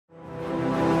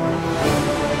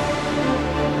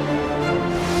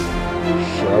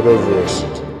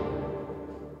Shadiversity.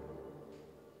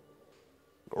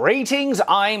 Greetings,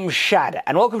 I'm Shad,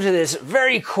 and welcome to this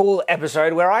very cool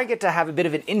episode where I get to have a bit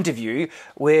of an interview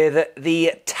with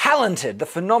the talented, the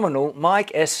phenomenal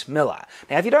Mike S. Miller.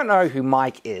 Now, if you don't know who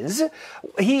Mike is,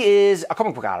 he is a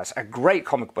comic book artist, a great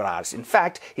comic book artist. In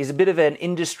fact, he's a bit of an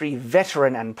industry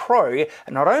veteran and pro,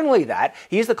 and not only that,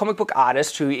 he is the comic book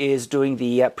artist who is doing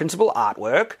the principal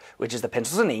artwork, which is the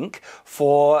pencils and ink,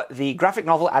 for the graphic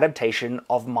novel adaptation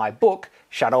of my book,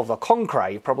 Shad the Conqueror.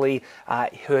 You've probably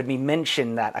heard me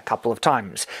mention that a couple of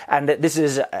times. And this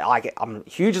is, I'm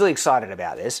hugely excited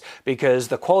about this because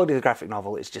the quality of the graphic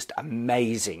novel is just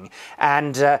amazing.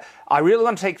 And I really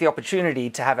want to take the opportunity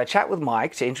to have a chat with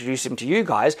Mike to introduce him to you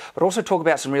guys, but also talk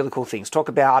about some really cool things. Talk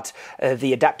about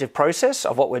the adaptive process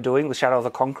of what we're doing with Shad the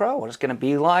Conqueror, what it's going to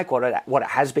be like, what it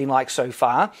has been like so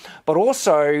far, but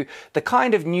also the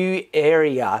kind of new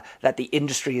area that the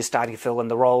industry is starting to fill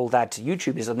and the role that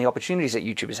YouTube is and the opportunities that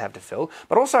YouTubers have to fill,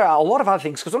 but also a lot of other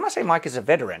things. Because when I say Mike is a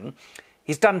veteran,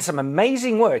 he's done some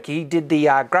amazing work. He did the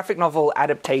graphic novel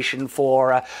adaptation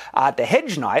for The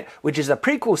Hedge Knight, which is a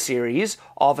prequel series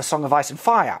of A Song of Ice and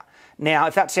Fire. Now,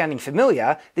 if that's sounding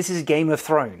familiar, this is Game of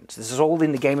Thrones. This is all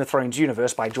in the Game of Thrones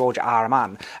universe by George R. R.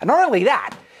 Martin. And not only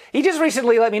that, he just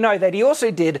recently let me know that he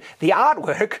also did the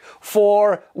artwork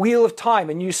for Wheel of Time,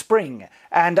 A New Spring.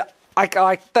 And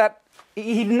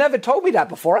he never told me that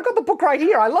before. I got the book right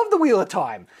here. I love the Wheel of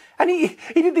Time. And he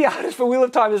did the artist for Wheel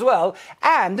of Time as well.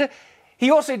 And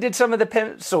he also did some of the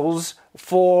pencils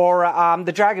for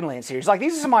the Dragonlance series. Like,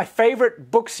 these are my favorite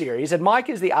book series, and Mike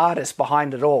is the artist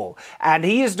behind it all. And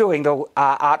he is doing the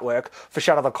artwork for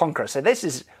Shad the Conqueror. So this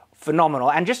is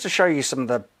phenomenal. And just to show you some of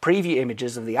the preview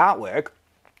images of the artwork,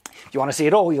 if you want to see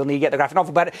it all, you'll need to get the graphic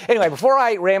novel. But anyway, before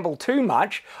I ramble too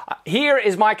much, here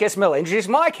is Mike S. Miller. Introduce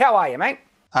Mike. How are you, mate?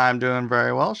 I'm doing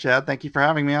very well, Shad. Thank you for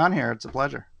having me on here. It's a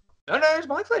pleasure. No, it's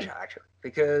my pleasure, actually,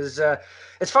 because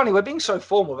it's funny, we're being so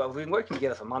formal, but we've been working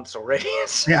together for months already.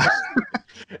 Yeah.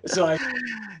 So,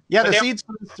 yeah, the seeds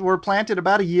were planted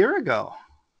about a year ago.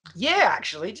 Yeah,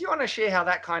 actually. Do you want to share how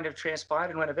that kind of transpired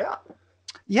and went about?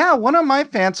 Yeah, one of my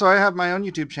fans, so I have my own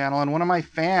YouTube channel, and one of my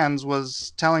fans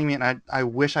was telling me, and I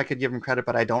wish I could give him credit,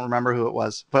 but I don't remember who it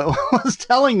was, but was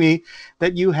telling me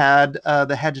that you had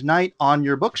The Hedge Knight on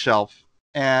your bookshelf.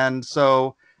 And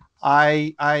so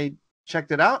I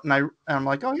checked it out, and I'm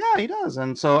like, oh yeah, he does.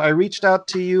 And so I reached out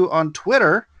to you on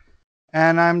Twitter,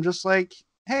 and I'm just like,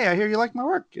 hey, I hear you like my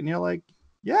work. And you're like,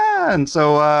 yeah. And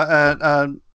so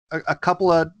a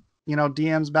couple of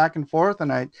DMs back and forth,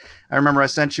 and I remember I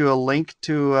sent you a link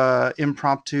to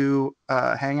impromptu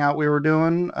hangout we were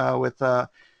doing with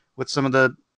some of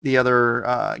the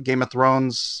other Game of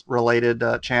Thrones related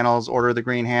channels, Order of the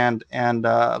Green Hand and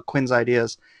Quinn's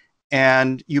Ideas.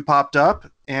 And you popped up,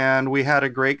 and we had a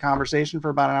great conversation for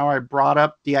about an hour. I brought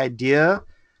up the idea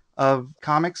of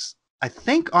comics, I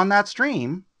think, on that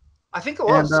stream. I think it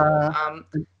was. And,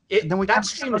 that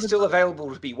stream is still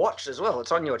available to be watched as well.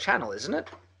 It's on your channel, isn't it?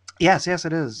 Yes,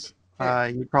 it is. Yeah.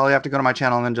 You probably have to go to my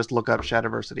channel and then just look up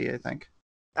Shadiversity, I think.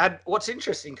 And what's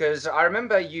interesting, because I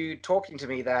remember you talking to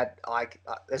me that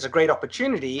there's a great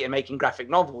opportunity in making graphic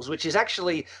novels, which is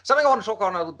actually something I want to talk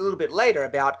on a little bit later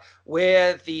about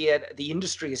where the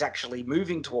industry is actually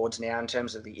moving towards now in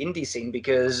terms of the indie scene,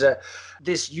 because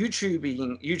this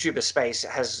YouTuber space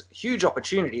has huge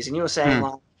opportunities. And you were saying,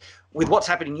 with what's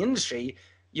happening in the industry,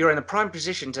 you're in the prime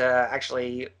position to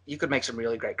actually, you could make some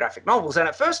really great graphic novels. And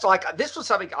at first, this was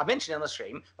something I mentioned on the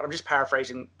stream, but I'm just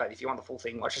paraphrasing, but if you want the full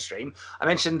thing, watch the stream. I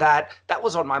mentioned that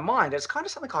was on my mind. It's kind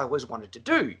of something I always wanted to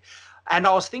do. And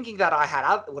I was thinking that I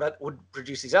had would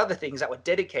produce these other things that were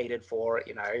dedicated for,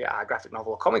 a graphic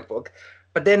novel or comic book.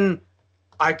 But then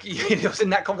it was in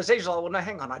that conversation, I was like, well, no,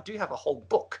 hang on, I do have a whole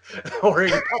book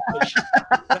already published.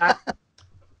 that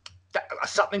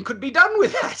something could be done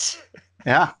with that.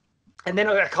 Yeah. And then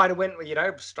I kind of went,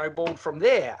 snowballed from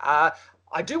there.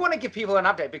 I do want to give people an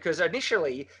update because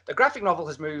initially the graphic novel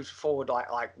has moved forward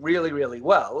like really, really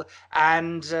well.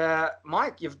 And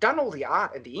Mike, you've done all the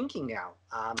art and the inking now.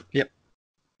 Yep.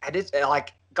 And it's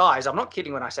guys, I'm not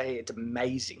kidding when I say it's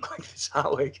amazing. This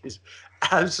artwork is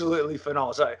absolutely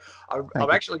phenomenal. So I'm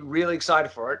actually really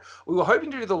excited for it. We were hoping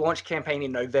to do the launch campaign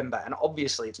in November, and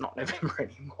obviously it's not November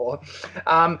anymore.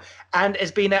 And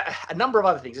there's been a number of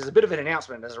other things. There's a bit of an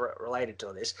announcement as related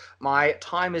to this. My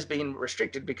time has been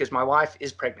restricted because my wife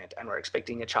is pregnant, and we're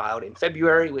expecting a child in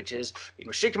February, which has been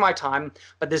restricting my time.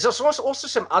 But there's also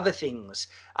some other things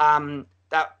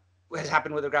that has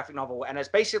happened with a graphic novel, and it's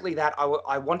basically that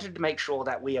I wanted to make sure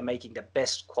that we are making the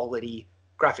best quality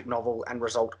graphic novel and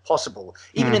result possible,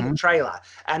 even in the trailer.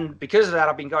 And because of that,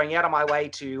 I've been going out of my way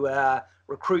to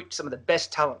recruit some of the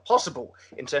best talent possible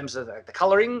in terms of the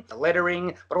coloring, the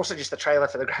lettering, but also just the trailer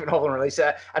for the graphic novel release.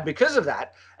 And because of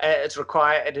that, it's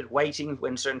required waiting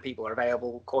when certain people are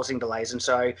available, causing delays. And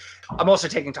so I'm also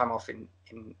taking time off in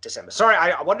December. Sorry,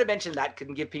 I wanted to mention that,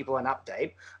 couldn't give people an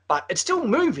update, but it's still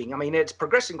moving. I mean, it's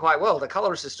progressing quite well. The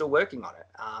colorist is still working on it.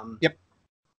 Yep.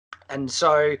 And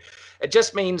so it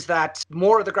just means that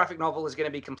more of the graphic novel is going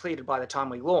to be completed by the time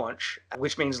we launch,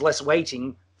 which means less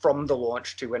waiting from the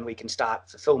launch to when we can start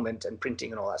fulfillment and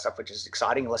printing and all that stuff, which is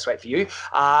exciting. Less wait for you.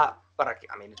 But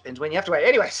I mean, it depends when you have to wait.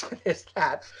 Anyway, so there's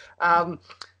that.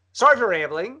 Sorry for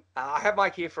rambling. I have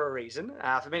Mike here for a reason.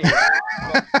 For many reasons.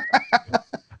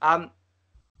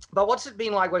 But what's it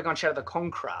been like working on Shad the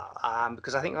Conqueror?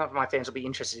 Because I think my fans will be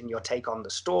interested in your take on the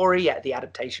story, the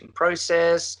adaptation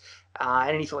process.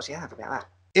 Any thoughts you have about that?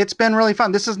 It's been really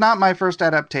fun. This is not my first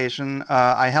adaptation.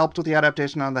 I helped with the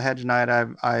adaptation on The Hedge Knight.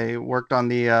 I worked on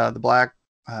the black,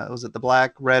 was it the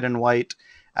black, red, and white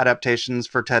adaptations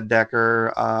for Ted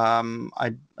Dekker.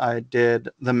 I did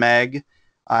The Meg.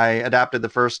 I adapted the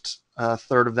first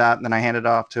third of that, and then I handed it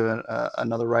off to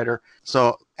another writer.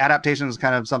 So adaptation is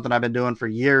kind of something I've been doing for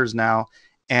years now.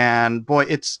 And boy,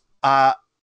 it's, I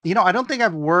don't think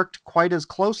I've worked quite as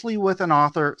closely with an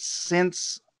author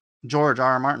since George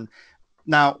R.R. Martin.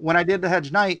 Now, when I did The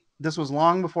Hedge Knight, this was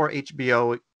long before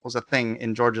HBO was a thing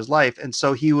in George's life. And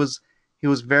so he was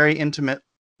very intimate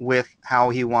with how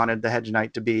he wanted The Hedge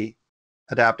Knight to be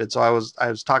adapted. So I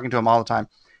was talking to him all the time.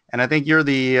 And I think you're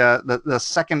the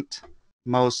second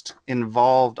most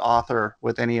involved author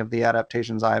with any of the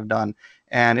adaptations I've done.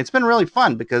 And it's been really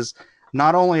fun because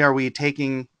not only are we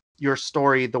taking your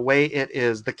story the way it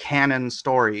is, the canon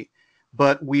story,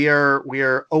 but we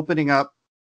are opening up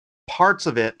parts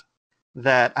of it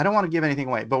that, I don't want to give anything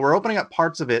away, but we're opening up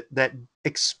parts of it that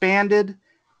expanded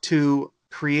to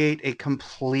create a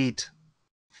complete,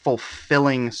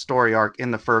 fulfilling story arc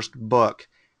in the first book.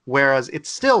 Whereas it's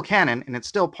still canon and it's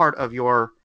still part of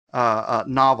your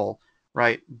novel,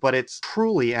 right? But it's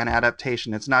truly an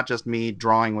adaptation. It's not just me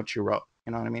drawing what you wrote.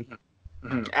 You know what I mean?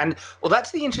 Mm-hmm. And well,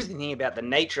 that's the interesting thing about the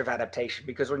nature of adaptation,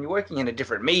 because when you're working in a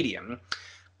different medium,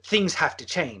 things have to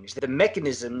change. The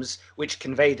mechanisms which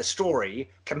convey the story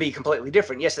can be completely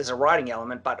different. Yes, there's a writing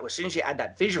element, but as soon as you add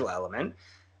that visual element,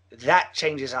 that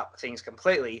changes up things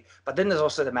completely. But then there's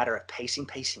also the matter of pacing.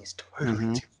 Pacing is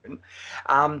totally different.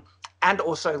 And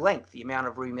also length, the amount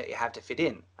of room that you have to fit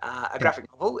in. A graphic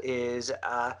novel is,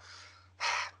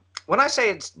 when I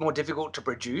say it's more difficult to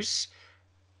produce,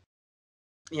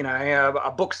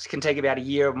 a book can take about a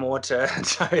year or more so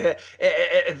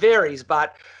it varies,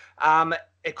 but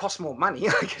it costs more money,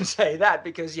 I can say that,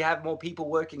 because you have more people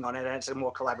working on it and it's a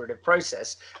more collaborative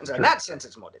process. And so in that sense,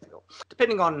 it's more difficult,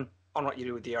 depending on what you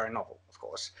do with your own novel, of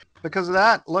course. Because of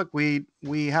that, look,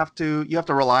 you have to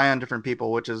rely on different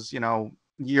people, which is,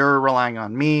 you're relying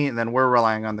on me, and then we're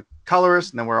relying on the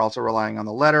colorist, and then we're also relying on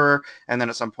the letterer. And then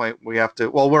at some point we're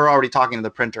already talking to the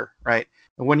printer, right?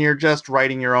 When you're just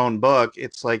writing your own book,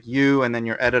 it's like you and then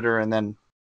your editor, and then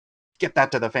get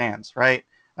that to the fans, right?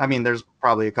 I mean, there's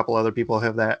probably a couple other people who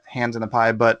have that hands in the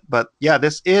pie, but yeah,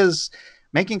 this is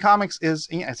making comics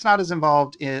it's not as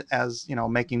involved as,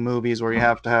 making movies where you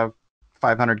have to have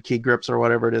 500 key grips or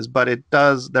whatever it is, but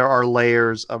there are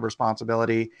layers of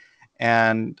responsibility.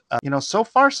 And, so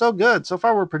far, so good. So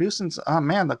far, we're producing,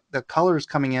 the colors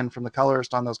coming in from the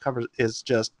colorist on those covers is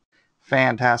just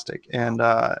fantastic. And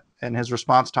his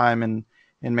response time in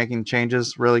making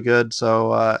changes, really good.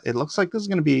 So it looks like this is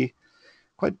going to be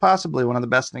quite possibly one of the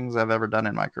best things I've ever done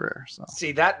in my career. So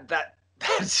see that's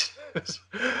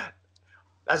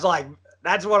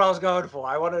what I was going for.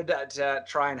 I wanted to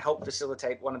try and help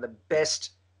facilitate one of the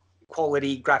best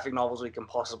quality graphic novels we can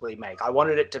possibly make. I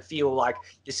wanted it to feel like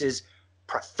this is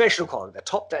professional quality, the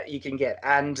top that you can get.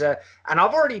 And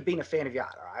I've already been a fan of your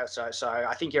art, all right? So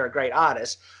I think you're a great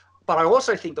artist, but I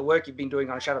also think the work you've been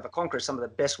doing on Shad the Conqueror is some of the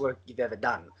best work you've ever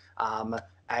done.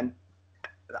 And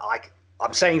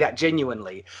I'm saying that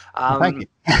genuinely. Thank you.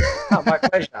 Oh, my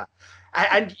pleasure.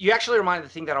 And you actually reminded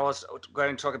the thing that I was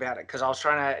going to talk about it, because I was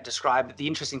trying to describe the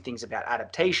interesting things about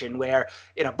adaptation, where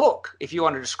in a book, if you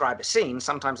want to describe a scene,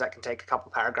 sometimes that can take a couple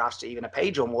of paragraphs to even a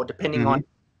page or more, depending on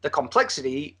the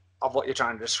complexity of what you're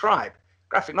trying to describe.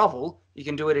 Graphic novel, you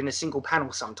can do it in a single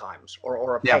panel sometimes,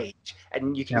 or a page,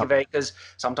 and you can convey, because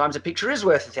sometimes a picture is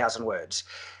worth 1,000 words.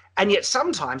 And yet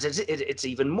sometimes it's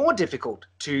even more difficult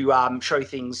to show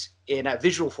things in a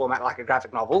visual format like a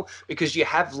graphic novel, because you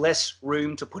have less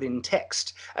room to put in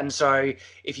text. And so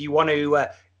if you want to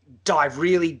dive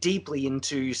really deeply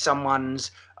into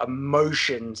someone's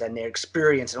emotions and their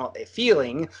experience and what they're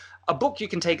feeling. A book you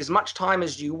can take as much time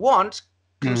as you want,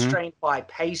 constrained by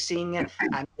pacing and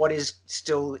what is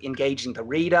still engaging the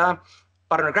reader.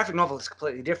 But in a graphic novel, it's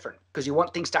completely different because you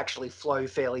want things to actually flow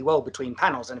fairly well between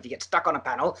panels. And if you get stuck on a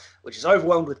panel, which is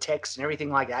overwhelmed with text and everything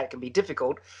like that, it can be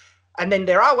difficult. And then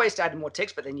there are ways to add more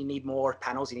text, but then you need more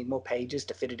panels, you need more pages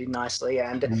to fit it in nicely.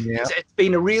 And it's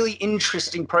been a really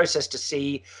interesting process to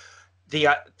see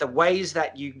the ways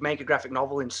that you make a graphic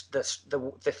novel and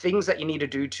the things that you need to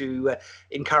do to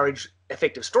encourage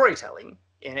effective storytelling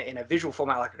in a visual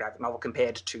format like a graphic novel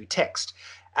compared to text.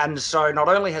 And so not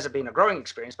only has it been a growing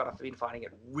experience, but I've been finding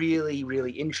it really,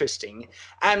 really interesting.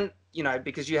 And, you know,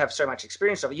 because you have so much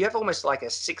experience of it, you have almost like a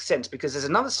sixth sense, because there's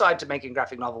another side to making a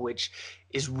graphic novel which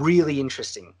is really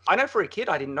interesting. I know for a kid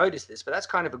I didn't notice this, but that's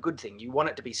kind of a good thing. You want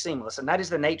it to be seamless, and that is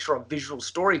the nature of visual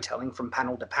storytelling from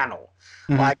panel to panel.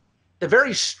 Like, the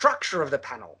very structure of the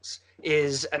panels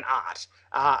is an art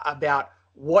about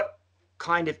what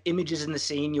kind of images in the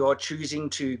scene you're choosing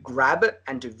to grab it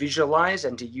and to visualize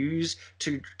and to use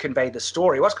to convey the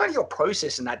story. What's kind of your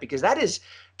process in that? Because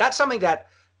that's something that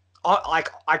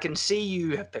I can see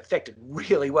you have perfected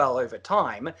really well over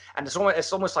time, and it's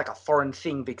almost like a foreign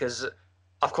thing because,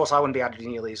 of course, I wouldn't be able to do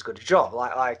nearly as good a job.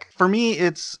 Like for me,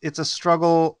 it's a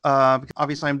struggle.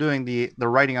 Obviously, I'm doing the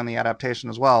writing on the adaptation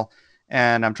as well,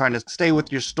 and I'm trying to stay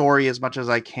with your story as much as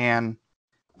I can,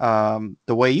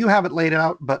 the way you have it laid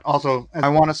out, but also I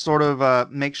want to sort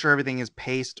of make sure everything is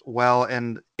paced well.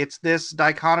 And it's this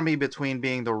dichotomy between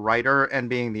being the writer and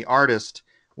being the artist.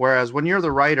 Whereas when you're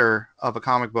the writer of a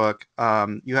comic book,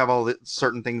 you have all the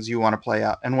certain things you want to play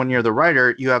out. And when you're the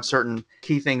writer, you have certain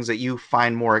key things that you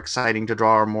find more exciting to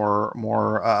draw or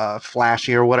more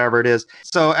flashy or whatever it is.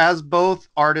 So as both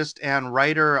artist and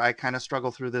writer, I kind of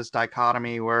struggle through this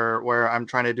dichotomy where I'm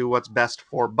trying to do what's best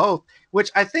for both,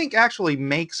 which I think actually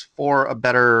makes for a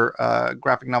better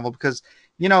graphic novel, because,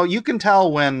 you know, you can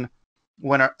tell when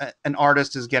an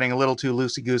artist is getting a little too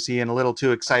loosey-goosey and a little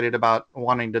too excited about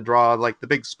wanting to draw like the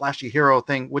big splashy hero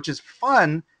thing, which is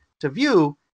fun to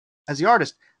view as the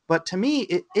artist. But to me,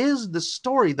 it is the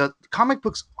story. The comic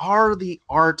books are the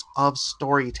art of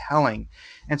storytelling.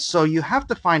 And so you have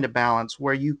to find a balance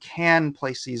where you can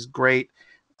place these great,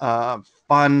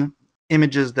 fun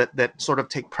images that sort of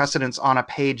take precedence on a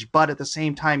page, but at the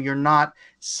same time, you're not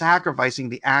sacrificing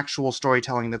the actual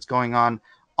storytelling that's going on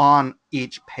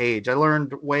each page. I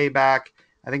learned way back,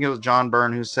 I think it was John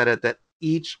Byrne who said it, that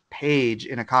each page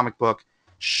in a comic book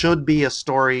should be a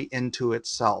story into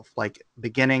itself, like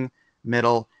beginning,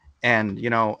 middle, end, you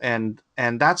know, and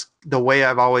that's the way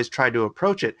I've always tried to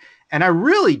approach it. And I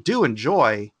really do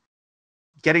enjoy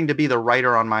getting to be the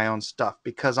writer on my own stuff,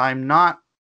 because I'm not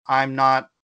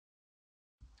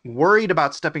worried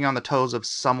about stepping on the toes of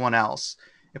someone else.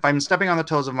 If I'm stepping on the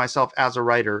toes of myself as a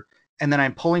writer, and then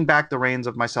I'm pulling back the reins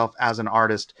of myself as an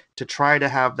artist to try to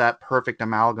have that perfect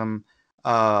amalgam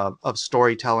of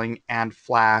storytelling and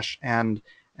flash and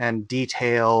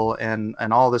detail and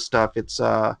all this stuff. It's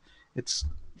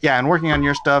yeah. And working on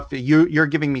your stuff, you're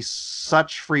giving me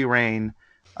such free reign,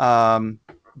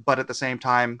 but at the same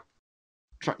time,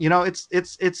 you know, it's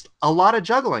a lot of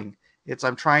juggling.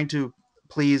 I'm trying to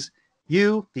please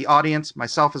you, the audience,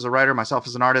 myself as a writer, myself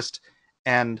as an artist,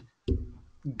 and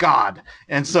God.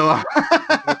 And so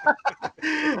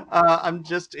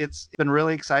it's been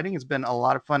really exciting. It's been a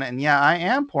lot of fun. And yeah, I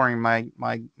am pouring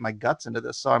my guts into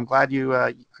this. So I'm glad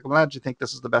you think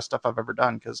this is the best stuff I've ever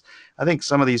done, because I think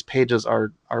some of these pages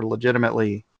are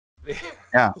legitimately,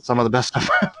 yeah, some of the best stuff.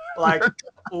 Like,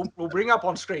 we'll bring up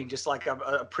on screen just like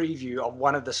a preview of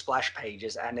one of the splash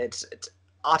pages, and it's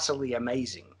utterly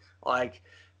amazing. Like,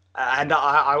 and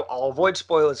I'll avoid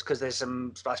spoilers because there's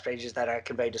some splash pages that are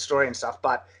conveyed to story and stuff.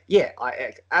 But yeah,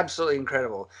 absolutely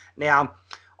incredible. Now,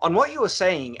 on what you were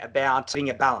saying about being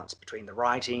a balance between the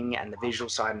writing and the visual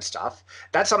side and stuff,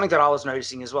 that's something that I was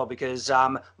noticing as well, because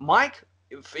Mike,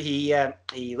 he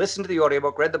listened to the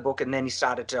audiobook, read the book, and then he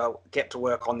started to get to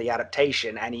work on the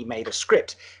adaptation, and he made a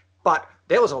script. But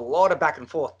there was a lot of back and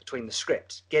forth between the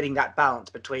scripts, getting that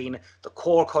balance between the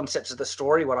core concepts of the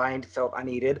story, what I felt I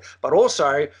needed, but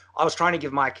also I was trying to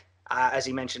give Mike, as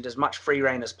he mentioned, as much free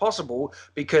reign as possible,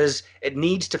 because it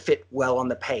needs to fit well on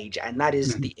the page, and that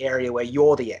is the area where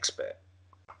you're the expert.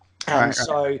 And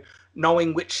so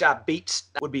knowing which beats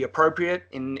would be appropriate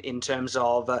in terms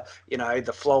of you know,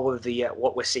 the flow of the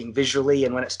what we're seeing visually,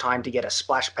 and when it's time to get a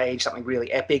splash page, something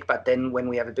really epic, but then when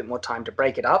we have a bit more time to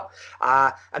break it up.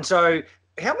 And so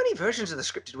how many versions of the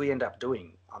script did we end up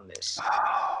doing on this?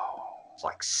 It's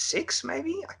like 6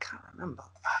 maybe, I can't remember.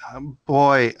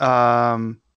 Boy,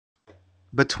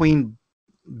 between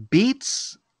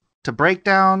beats to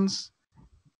breakdowns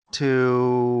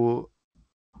to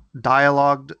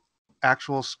dialogued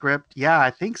actual script. Yeah, I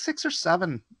think 6 or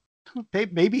 7,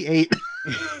 maybe 8.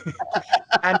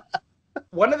 And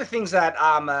one of the things that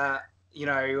you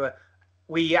know,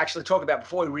 we actually talked about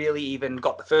before we really even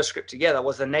got the first script together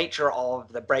was the nature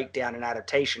of the breakdown and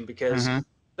adaptation, because Mm-hmm.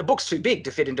 the book's too big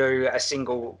to fit into a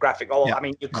single graphic. Oh, Yeah. I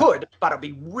mean, you could, but it'd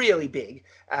be really big,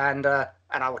 and it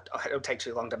would take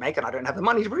too long to make, and I don't have the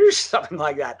money to produce something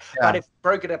like that. Yeah. But if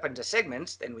broke it up into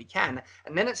segments, then we can,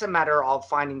 and then it's a matter of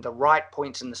finding the right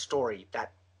points in the story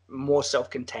that more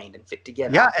self-contained and fit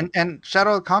together. Yeah, and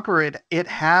Shadow of the Conqueror, it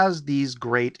has these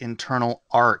great internal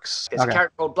arcs. There's a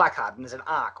character called Blackheart, and there's an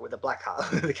arc with a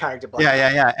Blackheart, the character Blackheart.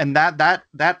 Yeah. And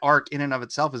that arc in and of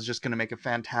itself is just going to make a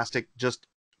fantastic, just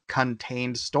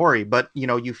contained story. But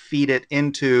you feed it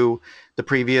into the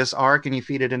previous arc, and you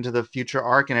feed it into the future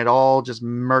arc, and it all just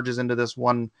merges into this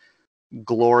one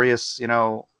glorious,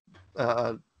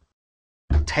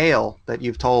 tale that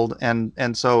you've told,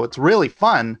 and so it's really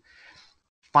fun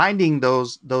finding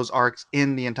those arcs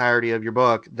in the entirety of your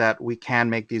book, that we can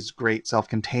make these great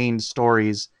self-contained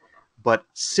stories but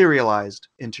serialized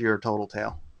into your total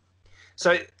tale.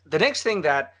 So the next thing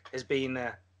that has been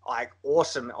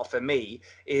awesome for me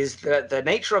is the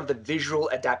nature of the visual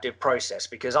adaptive process,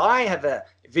 because I have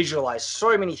visualized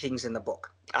so many things in the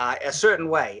book a certain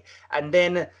way, and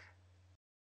then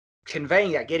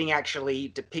conveying that, getting actually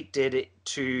depicted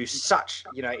to such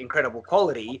incredible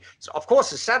quality, so of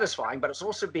course is satisfying, but it's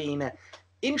also been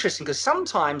interesting because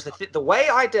sometimes the way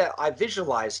I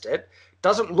visualized it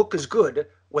doesn't look as good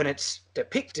when it's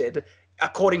depicted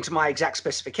according to my exact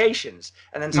specifications.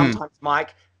 And then sometimes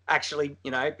Mike actually,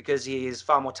 because he is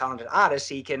far more talented artist,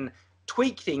 he can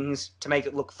tweak things to make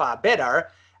it look far better.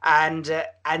 And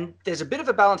there's a bit of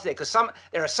a balance there, because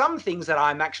there are some things that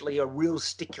I'm actually a real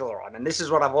stickler on, and this is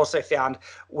what I've also found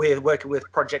with working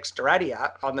with Project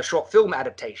Staradia on the short film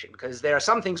adaptation, because there are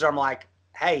some things where I'm like,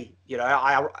 hey,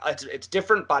 it's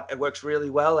different, but it works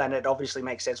really well, and it obviously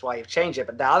makes sense why you've changed it.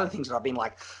 But there are other things that I've been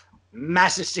like,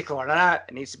 massive stickler on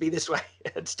it needs to be this way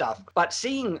and stuff. But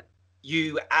seeing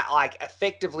you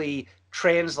effectively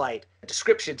translate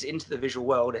descriptions into the visual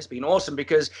world has been awesome,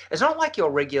 because it's not like your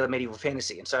regular medieval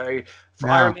fantasy. And so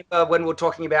I remember when we were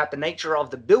talking about the nature of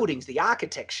the buildings, the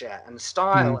architecture and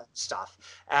style and stuff,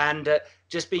 and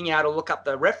just being able to look up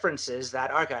the references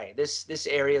that, okay, this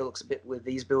area looks a bit with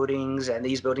these buildings and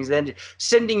these buildings, then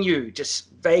sending you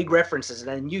just vague references, and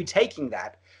then you taking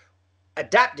that,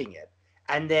 adapting it,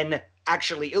 and then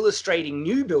actually illustrating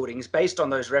new buildings based on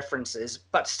those references,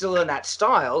 but still in that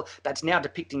style that's now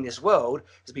depicting this world,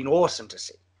 has been awesome to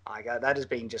see. That has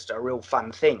been just a real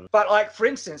fun thing. But for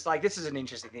instance, this is an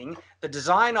interesting thing. The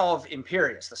design of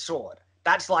Imperius, the sword,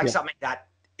 that's something that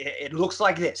it looks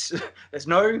like this. There's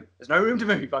no room to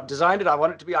move. I've designed it. I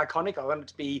want it to be iconic. I want it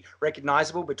to be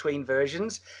recognizable between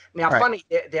versions. Now, funny,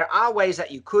 there are ways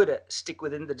that you could stick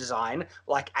within the design,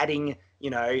 like adding,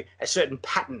 a certain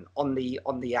pattern on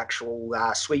the actual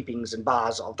sweepings and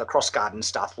bars of the crossguard and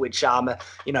stuff, which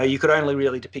you could only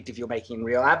really depict if you're making in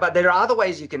real art. But there are other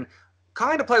ways you can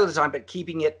kind of play with design, but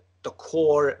keeping it the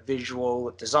core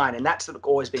visual design, and that's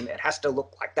always been. It has to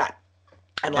look like that,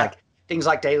 and things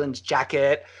like Dalen's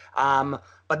jacket.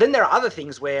 But then there are other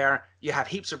things where you have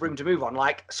heaps of room to move on,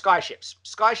 like skyships.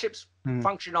 Skyships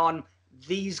function on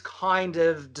these kind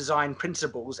of design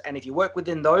principles, and if you work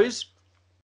within those,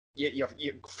 you're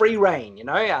free reign,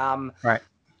 Right.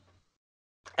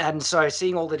 And so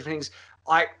seeing all the different things,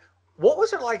 what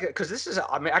was it like? Because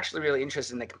I'm actually really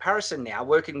interested in the comparison now,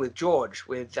 working with George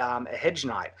with a Hedge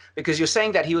Knight, because you're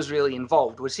saying that he was really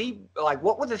involved. Was he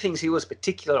what were the things he was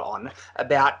particular on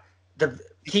about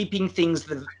keeping things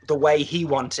the way he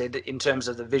wanted in terms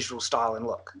of the visual style and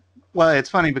look? Well, it's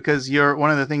funny because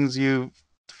one of the things you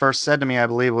first said to me, I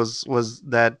believe, was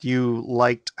that you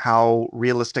liked how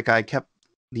realistic I kept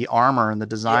the armor and the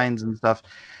designs and stuff.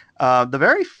 The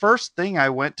very first thing I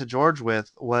went to George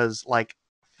with was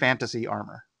fantasy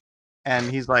armor, and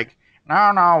he's like,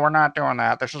 no, we're not doing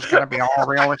that. This is going to be all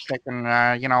realistic. And,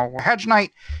 Hedge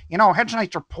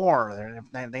Knights are poor.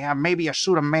 They have maybe a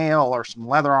suit of mail or some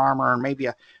leather armor and maybe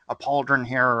a pauldron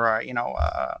here, or,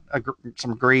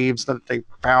 some greaves that they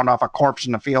found off a corpse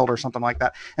in the field or something like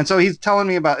that. And so he's telling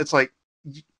me about, it's like,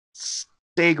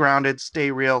 stay grounded, stay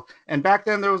real. And back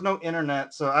then there was no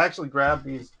internet. So I actually grabbed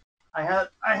these. I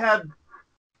had,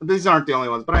 these aren't the only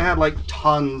ones, but I had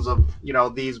tons of,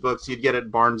 these books you'd get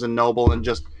at Barnes and Noble, and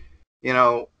just,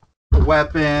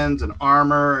 weapons and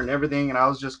armor and everything. And I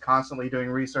was just constantly doing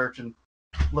research and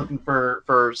looking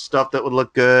for stuff that would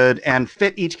look good and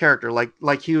fit each character.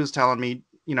 Like he was telling me,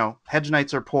 Hedge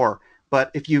Knights are poor,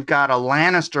 but if you've got a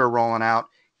Lannister rolling out,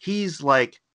 he's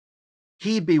like,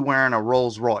 he'd be wearing a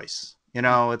Rolls Royce.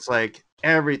 It's like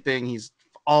everything. He's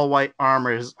all white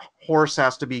armor. His horse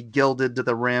has to be gilded to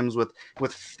the rims with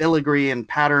filigree and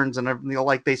patterns and everything.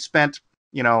 Like they spent,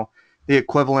 the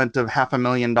equivalent of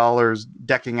 $500,000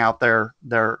 decking out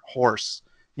their horse,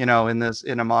 in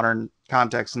a modern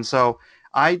context. And so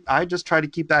I just try to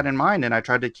keep that in mind, and I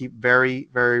tried to keep very,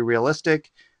 very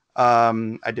realistic.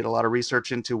 I did a lot of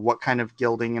research into what kind of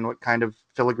gilding and what kind of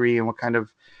filigree and what kind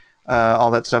of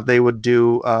all that stuff they would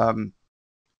do.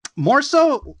 More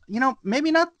so,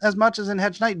 maybe not as much as in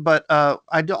Hedge Knight, but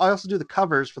I also do the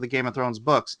covers for the Game of Thrones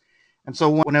books. And so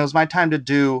when it was my time to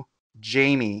do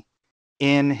Jaime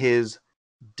in his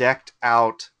decked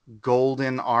out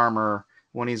golden armor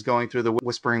when he's going through the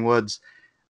Whispering Woods,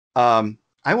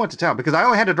 I went to town because I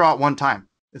only had to draw it one time.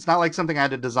 It's not like something I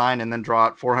had to design and then draw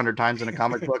it 400 times in a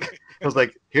comic book. It was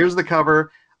like, here's the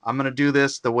cover. I'm going to do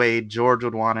this the way George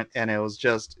would want it. And it was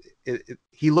just,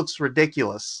 he looks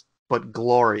ridiculous, but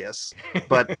glorious,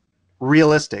 but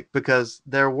realistic, because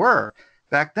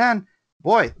back then,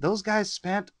 boy, those guys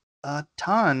spent a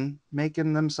ton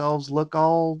making themselves look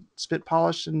all spit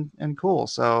polished and cool.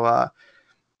 So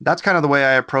that's kind of the way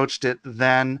I approached it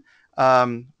then.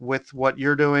 With what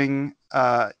you're doing,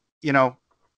 I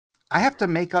have to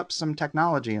make up some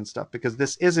technology and stuff because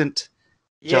this isn't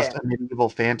just a medieval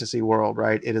fantasy world,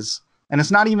 right? It is, and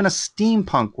it's not even a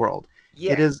steampunk world.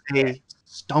 It is a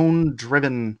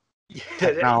stone-driven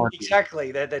technology.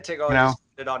 Exactly. The technology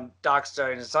is on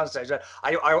Darkstone and Sunstone.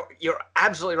 But you're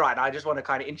absolutely right. I just want to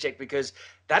kind of interject because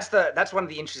that's one of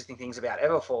the interesting things about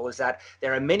Everfall is that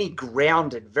there are many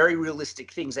grounded, very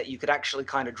realistic things that you could actually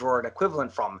kind of draw an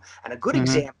equivalent from. And a good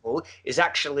example is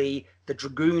actually the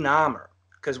Dragoon armor.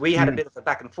 Because we had a bit of a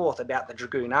back and forth about the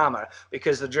Dragoon armor,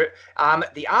 because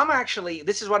the armor actually,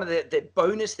 this is one of the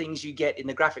bonus things you get in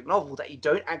the graphic novel that you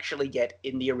don't actually get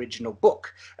in the original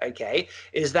book, okay,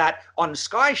 is that on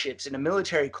skyships in a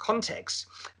military context,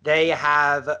 they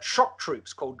have shock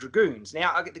troops called Dragoons.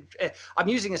 Now, I'm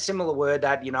using a similar word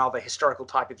that, of a historical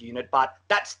type of unit, but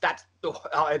that's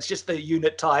it's just the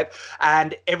unit type,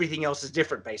 and everything else is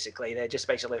different, basically. They're just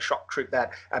basically a shock troop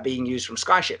that are being used from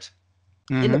skyships.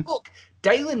 In the book,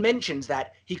 Dalen mentions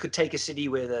that he could take a city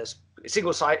with a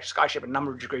single skyship and a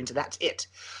number of Dragoons, and that's it.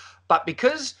 But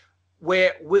because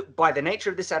by the nature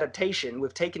of this adaptation,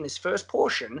 we've taken this first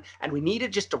portion and we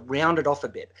needed just to round it off a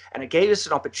bit. And it gave us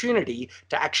an opportunity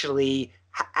to actually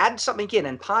add something in.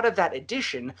 And part of that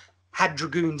addition had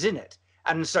Dragoons in it.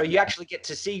 And so you actually get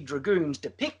to see Dragoons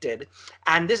depicted.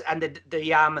 And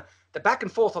the back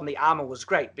and forth on the armor was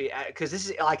great because this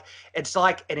is it's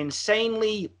like an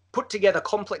insanely put together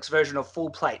complex version of full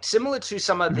plate, similar to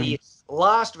some of the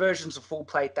last versions of full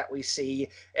plate that we see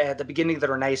at the beginning of the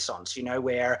Renaissance,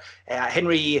 where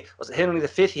Henry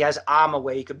V, he has armor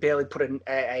where you could barely put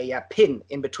a pin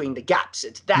in between the gaps.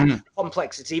 It's that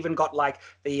complex. It's even got like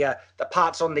the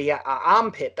parts on the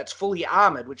armpit that's fully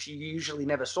armored, which you usually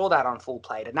never saw that on full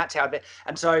plate. And that's how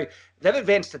and so they've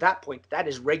advanced to that point. That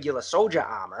is regular soldier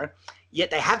armor. Yet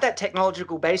they have that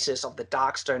technological basis of the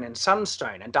Darkstone and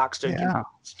Sunstone, and Darkstone can be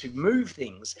used to move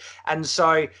things. And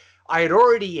so I had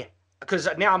already, because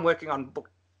now I'm working on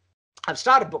I've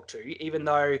started book 2, even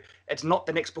though it's not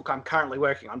the next book I'm currently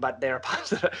working on, but there are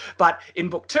parts that but in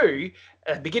book 2,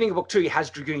 beginning of book 2 has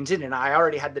Dragoons in it, and I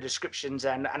already had the descriptions,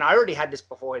 and I already had this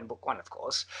before in book 1, of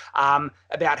course,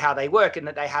 about how they work, and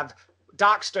that they have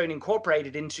Darkstone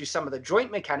incorporated into some of the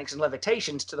joint mechanics and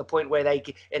levitations to the point where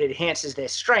it enhances their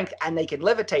strength and they can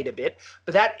levitate a bit.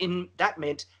 But that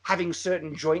meant having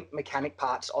certain joint mechanic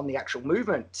parts on the actual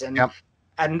movements, and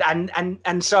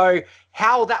so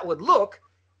how that would look,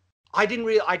 I didn't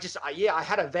really. I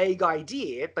had a vague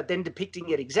idea, but then depicting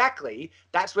it exactly,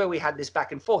 that's where we had this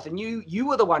back and forth. And you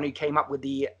were the one who came up with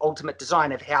the ultimate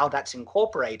design of how that's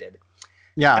incorporated.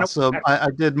 Yeah, so I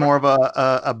did more of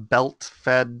a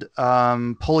belt-fed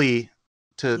pulley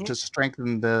to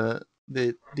strengthen the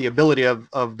ability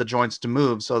of the joints to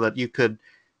move, so that you could,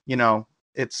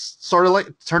 it's sort of like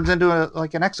it turns into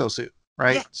like an exosuit,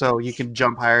 right? Yeah. So you can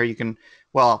jump higher. You can,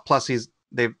 plus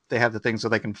they have the thing so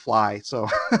they can fly. So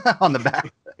on the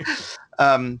back,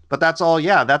 but that's all.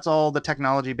 Yeah, that's all the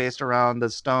technology based around the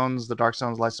stones, the dark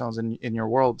stones, light stones in your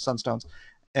world, sunstones,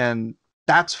 and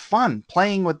that's fun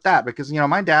playing with that because,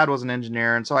 my dad was an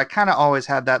engineer. And so I kind of always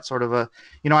had that sort of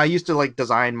I used to like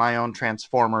design my own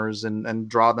transformers and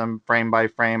draw them frame by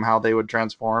frame, how they would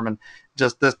transform. And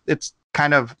just it's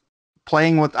kind of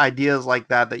playing with ideas like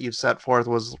that you've set forth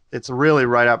it's really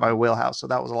right up my wheelhouse. So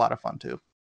that was a lot of fun too.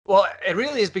 Well, it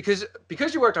really is because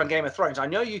you worked on Game of Thrones. I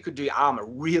know you could do armor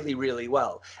really, really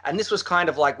well, and this was kind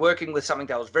of like working with something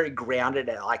that was very grounded,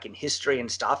 like in history and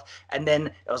stuff. And then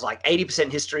it was like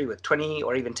 80% history with 20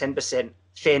 or even 10%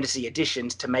 fantasy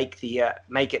additions to make the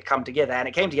make it come together. And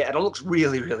it came together, and it looks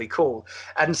really, really cool.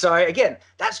 And so again,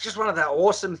 that's just one of the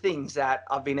awesome things that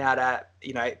I've been able to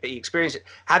have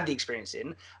the experience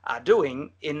in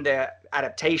doing in the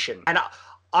adaptation. And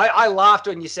I laughed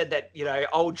when you said that,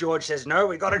 old George says, no,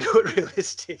 we got to do it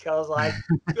realistic. I was like,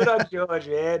 good on George,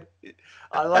 man.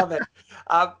 I love it.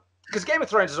 Because Game of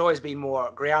Thrones has always been more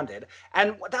grounded.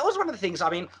 And that was one of the things, I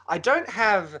mean, I don't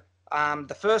have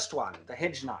the first one, The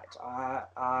Hedge Knight.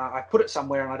 I put it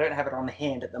somewhere and I don't have it on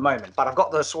hand at the moment, but I've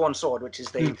got The Sworn Sword, which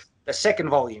is the second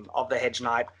volume of the Hedge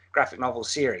Knight graphic novel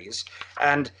series.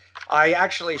 And I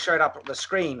actually showed up on the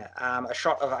screen a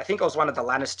shot of, I think it was one of the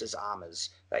Lannisters' armors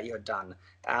that you had done.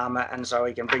 And so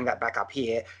we can bring that back up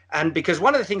here. And because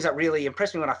one of the things that really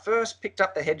impressed me when I first picked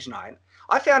up the Hedge Knight,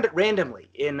 I found it randomly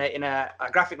in a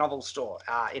graphic novel store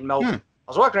in Melbourne.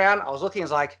 I was walking around, I was looking, I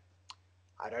was like,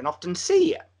 I don't often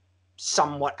see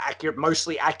somewhat accurate,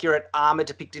 mostly accurate armor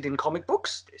depicted in comic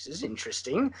books. This is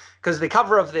interesting, because the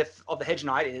cover of the Hedge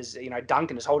Knight is,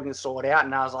 Duncan is holding the sword out,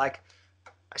 and I was like,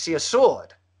 I see a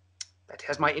sword. That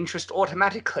has my interest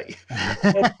automatically.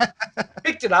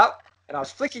 Picked it up, and I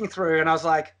was flicking through, and I was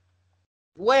like,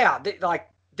 wow,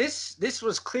 this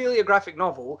was clearly a graphic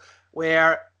novel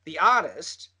where the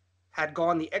artist had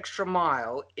gone the extra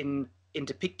mile in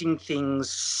depicting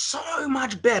things so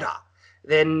much better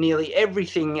than nearly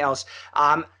everything else.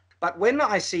 But when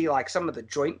I see like some of the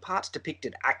joint parts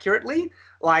depicted accurately,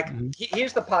 like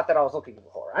here's the part that I was looking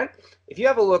for, right? If you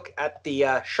have a look at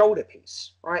the shoulder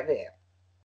piece right there,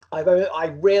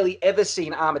 I've rarely ever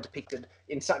seen armor depicted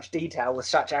in such detail with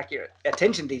such accurate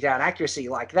attention to detail and accuracy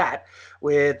like that,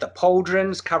 with the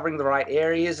pauldrons covering the right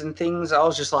areas and things. I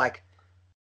was just like,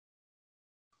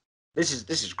 this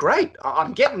is great.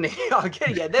 I'm getting it. I'm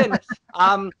getting it. Then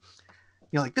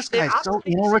you're like, this guy's so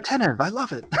anal retentive. I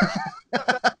love it.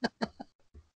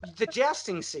 The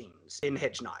jousting scenes in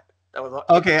Hedge Knight.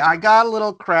 Okay, I got a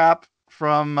little crap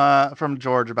from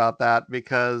George about that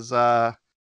because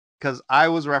I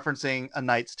was referencing A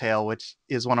Knight's Tale, which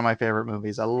is one of my favorite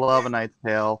movies. I love A Knight's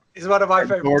Tale. It's one of my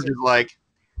favorites. George is like,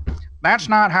 that's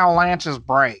not how lances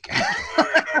break.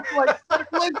 Like,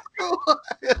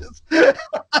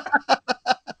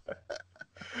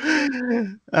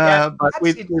 but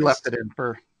we left it in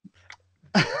for.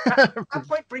 That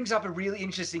point brings up a really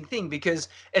interesting thing, because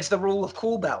it's the rule of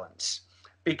cool balance.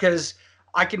 Because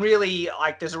I can really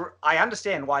I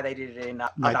understand why they did it in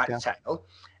A Knight's Tale,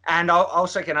 and I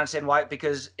also can understand why,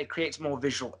 because it creates more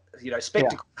visual,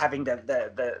 spectacle, having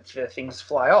the things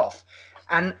fly off,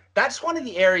 and that's one of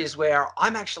the areas where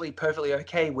I'm actually perfectly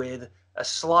okay with a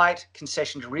slight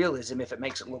concession to realism if it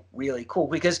makes it look really cool,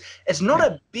 because it's not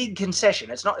a big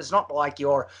concession. It's not like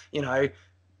you're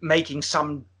making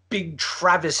some big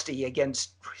travesty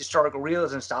against historical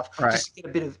realism stuff, just to get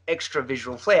a bit of extra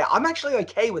visual flair. I'm actually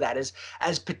okay with that.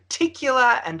 As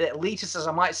particular and elitist as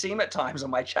I might seem at times on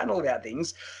my channel about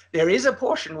things, there is a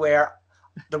portion where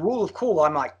the rule of cool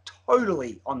I'm like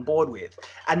totally on board with.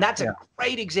 And that's a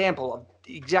great example of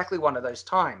exactly one of those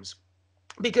times.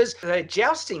 Because the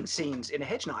jousting scenes in A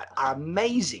Hedge Knight are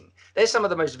amazing. They're some of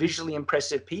the most visually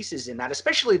impressive pieces in that,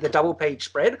 especially the double page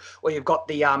spread where you've got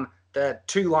the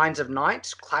two lines of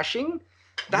knights clashing.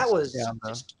 That was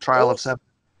just Trial awesome. of Seven.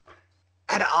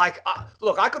 And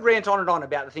look, I could rant on and on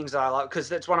about the things that I like, because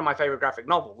that's one of my favorite graphic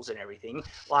novels and everything.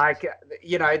 Like,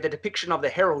 the depiction of the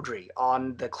heraldry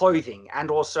on the clothing, and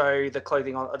also the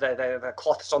clothing on the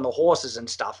cloths on the horses and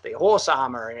stuff, the horse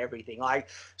armor and everything. Like,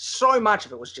 so much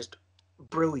of it was just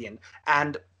brilliant.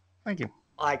 And thank you.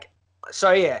 Like,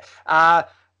 so yeah,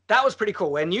 that was pretty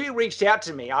cool. When you reached out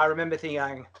to me, I remember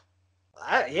thinking,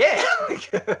 yeah,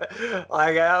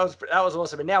 like that was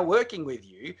awesome. And now working with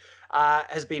you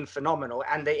has been phenomenal,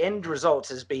 and the end results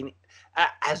has been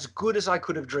as good as I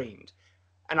could have dreamed.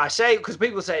 And I say, because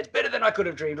people say it's better than I could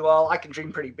have dreamed. Well, I can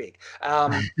dream pretty big.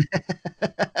 And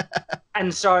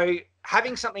so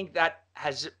having something that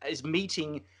is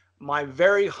meeting my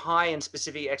very high and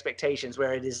specific expectations,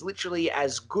 where it is literally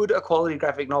as good a quality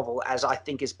graphic novel as I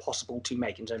think is possible to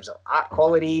make in terms of art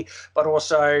quality, but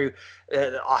also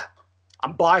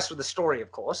I'm biased with the story,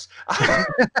 of course. A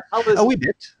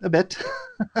bit.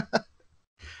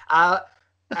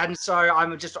 And so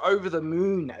I'm just over the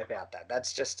moon about that.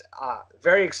 That's just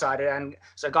very excited. And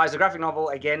so, guys, the graphic novel,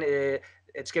 again,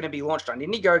 It's going to be launched on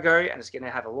Indiegogo, and it's going to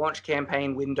have a launch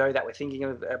campaign window that we're thinking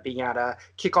of being able to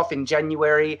kick off in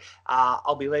January.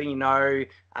 I'll be letting you know,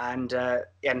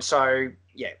 and so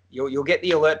yeah, you'll get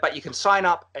the alert, but you can sign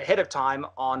up ahead of time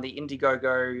on the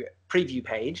Indiegogo preview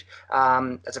page.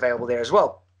 That's available there as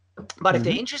well. But if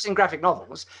they're interested in graphic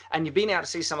novels, and you've been able to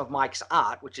see some of Mike's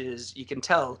art, which is, you can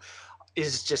tell,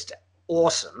 is just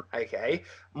awesome, okay?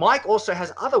 Mike also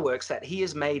has other works that he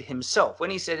has made himself. When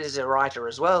he said he's a writer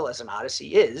as well as an artist,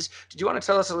 he is. Did you want to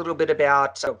tell us a little bit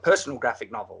about personal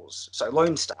graphic novels? So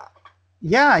Lone Star.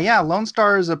 Yeah. Lone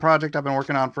Star is a project I've been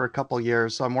working on for a couple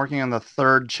years. So I'm working on the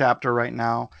 3rd chapter right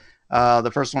now.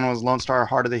 The first one was Lone Star,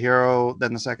 Heart of the Hero.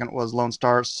 Then the second was Lone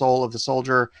Star, Soul of the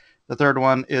Soldier. The third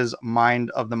one is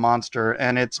Mind of the Monster.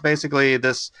 And it's basically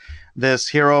this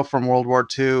hero from World War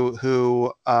II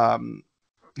who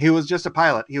he was just a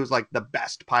pilot. He was like the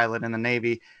best pilot in the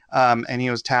Navy. And he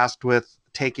was tasked with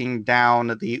taking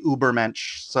down the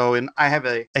Ubermensch. So I have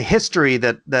a history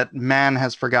that man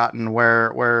has forgotten where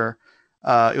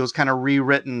it was kind of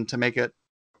rewritten to make it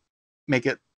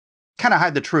kind of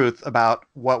hide the truth about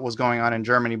what was going on in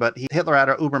Germany. But Hitler had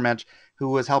an Ubermensch who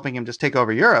was helping him just take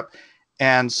over Europe.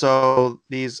 And so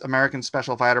these American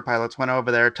special fighter pilots went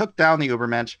over there, took down the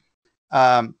Ubermensch.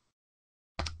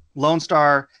 Lone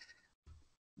Star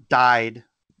died,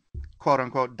 quote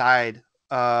unquote, died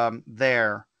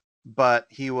there, but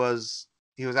he was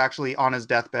actually on his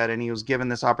deathbed, and he was given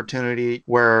this opportunity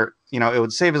where, you know, it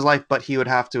would save his life, but he would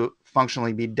have to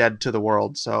functionally be dead to the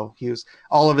world. So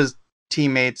all of his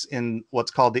teammates in what's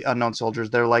called the Unknown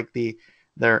Soldiers, they're like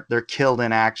they're killed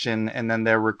in action, and then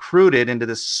they're recruited into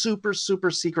this super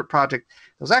secret project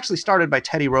that was actually started by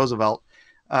Teddy Roosevelt,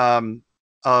 of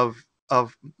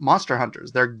monster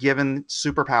hunters. They're given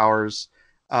superpowers,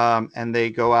 and they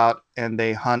go out and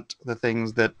they hunt the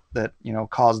things that you know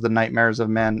cause the nightmares of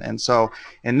men. And so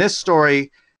in this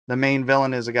story, the main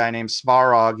villain is a guy named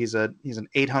Svarog. He's an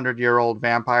 800-year-old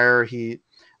vampire.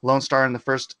 Lone Star, in the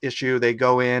first issue, they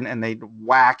go in and they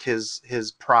whack his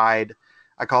pride.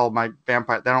 I call my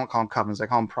vampire, they don't call them covens, I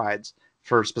call them prides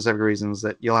for specific reasons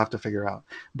that you'll have to figure out.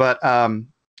 But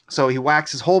so he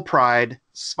whacks his whole pride.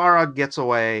 Svarog gets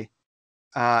away,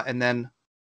 and then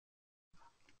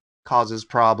causes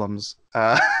problems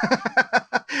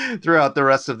throughout the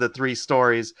rest of the 3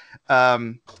 stories.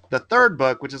 The third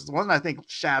book, which is the one I think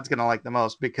Shad's going to like the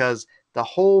most, because the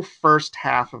whole first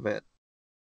half of it,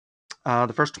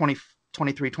 the first 20,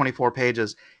 23, 24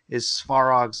 pages, is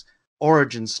Svarog's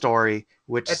origin story,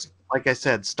 which, like I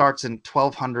said, starts in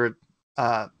 1200,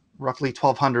 roughly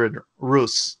 1200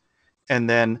 Rus, and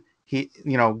then he,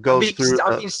 you know, goes through.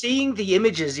 I've been seeing the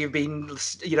images you've been,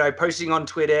 you know, posting on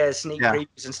Twitter, sneak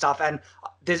previews and stuff, and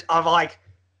I'm like,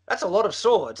 that's a lot of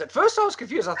swords. At first, I was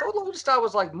confused. I thought Lone Star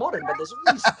was like modern, but there's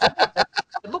all these swords.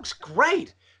 It looks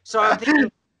great. So I'm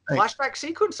thinking flashback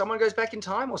sequence. Someone goes back in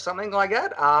time or something like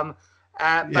that.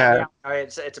 But yeah,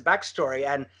 it's a backstory,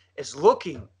 and it's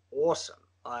looking awesome.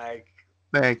 Like,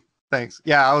 thanks.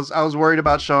 Yeah, I was worried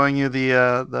about showing you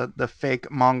the fake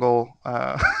Mongol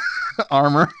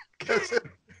armor, because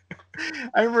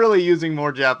I'm really using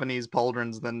more Japanese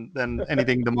pauldrons than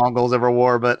anything the Mongols ever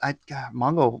wore. But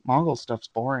Mongol stuff's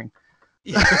boring.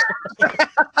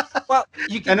 Well,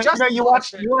 you can you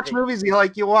watch movies.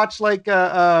 You watch like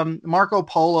Marco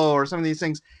Polo or some of these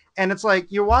things, and it's like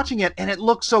you're watching it and it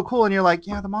looks so cool, and you're like,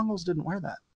 yeah, the Mongols didn't wear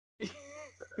that.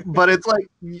 But it's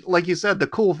like you said, the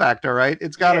cool factor, right?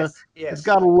 It's gotta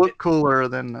look cooler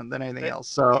than anything else.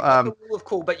 So the rule of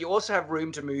cool, but you also have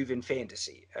room to move in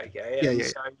fantasy. Okay,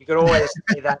 so you could always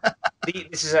say that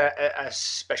this is a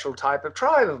special type of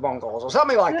tribe of Mongols or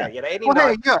something like that. You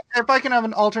know, if I can have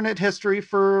an alternate history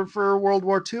for World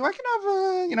War II, I can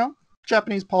have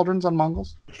Japanese pauldrons on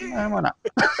Mongols. Why not?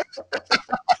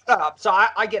 So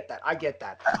I get that.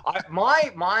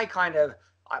 My kind of.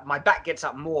 My back gets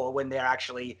up more when they're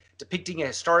actually depicting a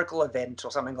historical event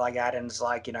or something like that, and it's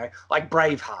like, you know, like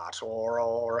Braveheart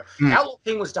or Outlaw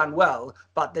King was done well,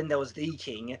 but then there was The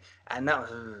King, and that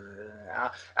was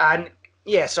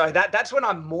so that's when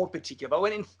I'm more particular. But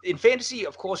when in fantasy,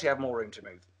 of course, you have more room to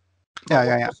move.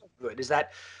 What's also good is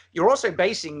that you're also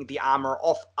basing the armor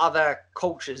off other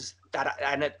cultures that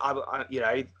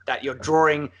you're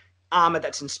drawing armor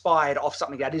that's inspired off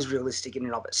something that is realistic in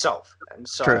and of itself, and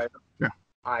so. True.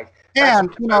 And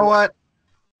you know what?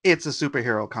 It's a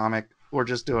superhero comic. We're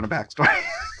just doing a backstory.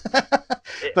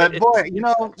 But boy,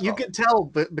 you could tell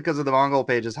because of the Mongol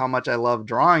pages how much I love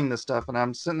drawing this stuff. And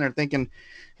I'm sitting there thinking,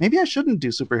 maybe I shouldn't do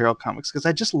superhero comics because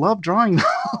I just love drawing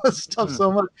all this stuff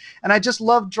so much. And I just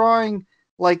love drawing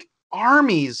like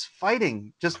armies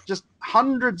fighting, just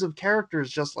hundreds of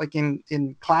characters, just like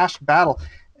in clash battle.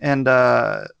 And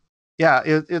yeah,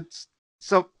 it's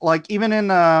so like even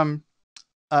in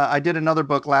I did another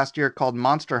book last year called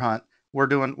Monster Hunt. We're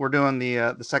doing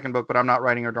the second book, but I'm not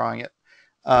writing or drawing it.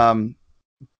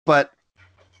 But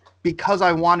because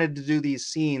I wanted to do these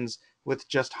scenes with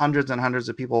just hundreds and hundreds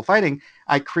of people fighting,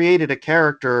 I created a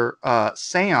character,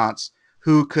 Seance,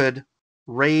 who could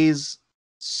raise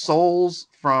souls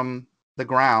from the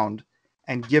ground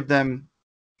and give them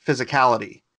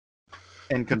physicality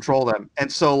and control them.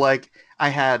 And so like I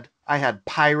had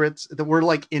pirates that were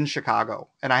like in Chicago,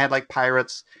 and I had like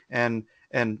pirates and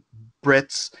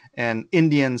Brits and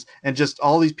Indians and just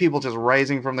all these people just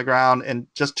rising from the ground, and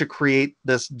just to create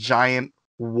this giant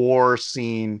war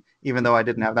scene, even though I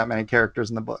didn't have that many characters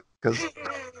in the book, because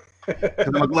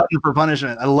I'm a glutton for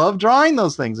punishment. I love drawing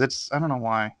those things. I don't know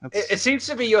why. It seems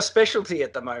to be your specialty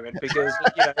at the moment because,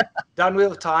 done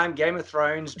Wheel of Time, Game of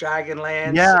Thrones,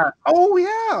 Dragonlance. Yeah. Oh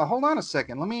yeah. Hold on a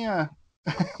second. Let me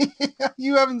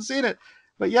you haven't seen it.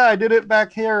 But yeah, I did it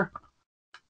back here.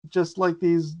 Just like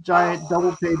these giant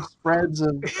double page spreads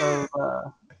of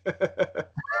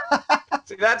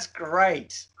See, that's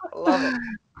great. I love it.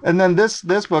 And then this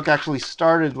book actually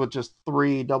started with just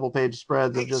 3 double page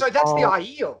spreads of just So that's the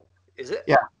ideal, is it?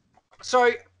 Yeah.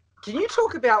 So can you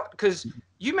talk about, because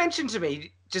you mentioned to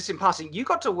me just in passing, you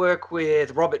got to work with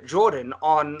Robert Jordan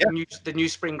on the new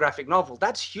spring graphic novel.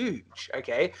 That's huge,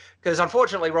 okay? Because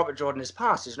unfortunately Robert Jordan has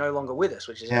passed, is no longer with us,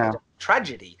 which is a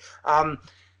tragedy.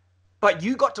 But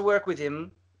you got to work with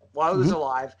him while he was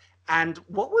alive. And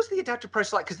what was the adaptive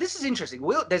process like? Because this is interesting.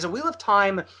 There's a Wheel of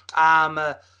Time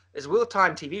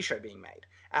TV show being made.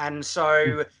 And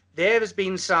so there has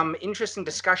been some interesting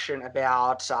discussion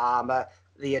about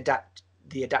the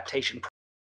adaptation,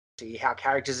 how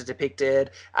characters are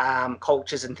depicted,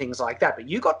 cultures and things like that. But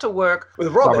you got to work with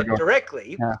Robert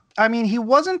directly. Yeah. I mean, he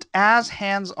wasn't as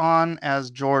hands-on as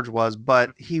George was,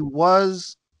 but he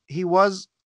was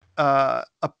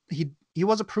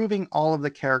approving all of the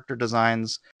character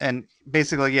designs, and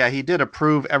basically, yeah, he did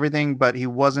approve everything, but he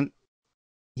wasn't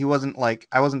like,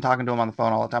 I wasn't talking to him on the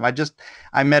phone all the time.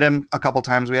 I met him a couple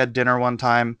times. We had dinner one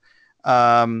time.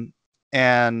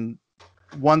 And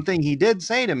one thing he did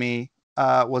say to me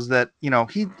was that,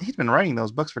 he's been writing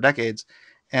those books for decades,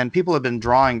 and people have been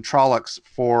drawing Trollocs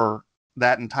for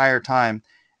that entire time.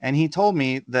 And he told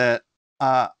me that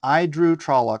I drew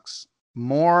Trollocs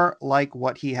more like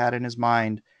what he had in his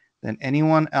mind than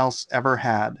anyone else ever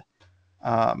had.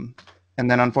 And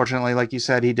then unfortunately, like you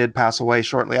said, he did pass away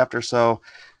shortly after. So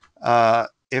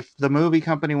if the movie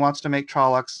company wants to make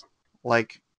Trollocs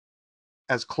like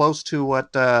as close to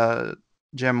what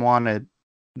Jim wanted,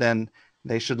 then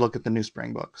they should look at the new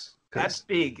spring books. That's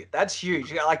big. That's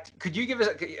huge. Like, could you give us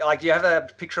do you have a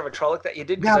picture of a Trolloc that you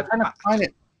did? Yeah, I'm trying to find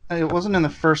it. It wasn't in the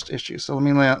first issue, so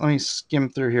let me skim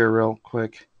through here real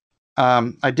quick.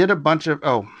 I did a bunch of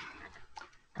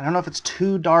I don't know if it's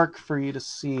too dark for you to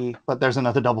see, but there's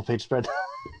another double page spread.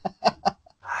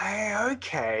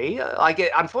 Okay.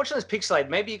 Unfortunately, it's pixelated.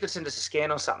 Maybe you could send us a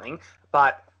scan or something,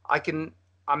 but I'm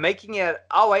making it.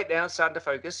 Oh, wait, now it's starting to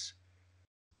focus.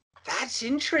 That's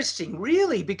interesting,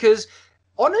 really, because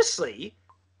honestly,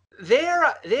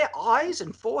 their eyes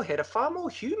and forehead are far more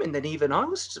human than even I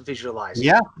was visualizing.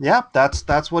 Yeah,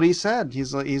 that's what he said.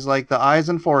 He's like, the eyes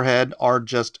and forehead are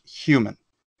just human,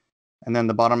 and then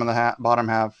the bottom of the bottom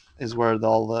half is where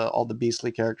all the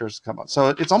beastly characters come up. So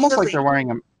it's almost like they're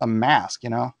wearing a mask,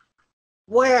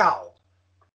 Wow,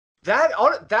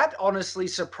 that honestly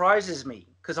surprises me,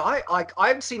 because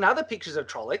I've seen other pictures of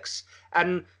Trollocs,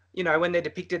 and when they're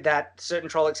depicted, that certain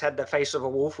Trollocs had the face of a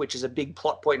wolf, which is a big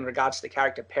plot point in regards to the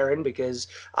character Perrin, because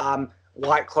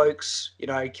white cloaks,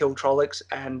 kill Trollocs,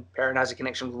 and Perrin has a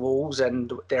connection with wolves,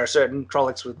 and there are certain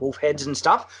Trollocs with wolf heads and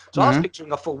stuff. So I was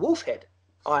picturing a full wolf head,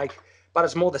 but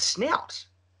it's more the snout.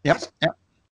 Yep.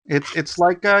 It's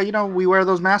like we wear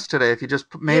those masks today. If you just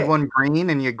made one green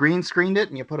and you green screened it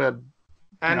and you put you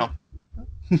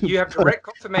have direct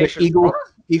confirmation. Eagle.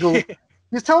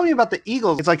 He's telling me about the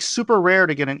eagles. It's like super rare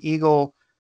to get an eagle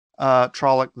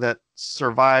Trolloc that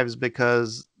survives,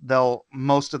 because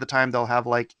most of the time they'll have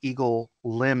like eagle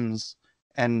limbs,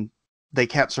 and they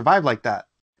can't survive like that,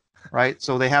 right?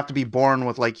 So they have to be born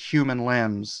with like human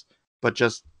limbs, but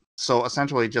just so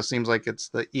essentially it just seems like it's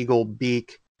the eagle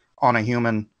beak on a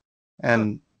human,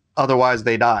 and otherwise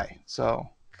they die. So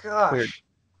gosh. Weird.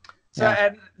 So,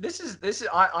 and this is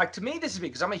to me, this is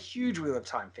big, because I'm a huge Wheel of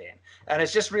Time fan, and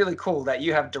it's just really cool that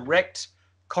you have direct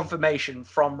confirmation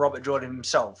from Robert Jordan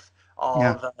himself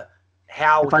of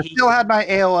how if I still had my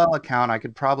AOL account, I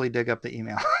could probably dig up the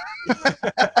email.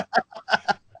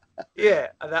 Yeah,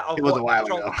 it was a while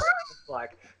ago.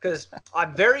 Like, because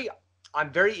I'm very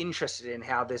I'm very interested in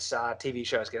how this TV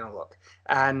show is going to look,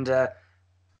 and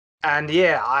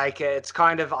yeah, it's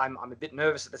kind of I'm a bit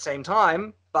nervous at the same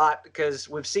time, but because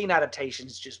we've seen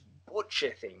adaptations just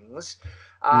butcher things,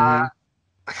 Mm-hmm.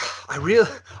 I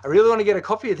really want to get a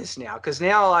copy of this now, because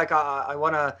now like I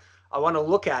want to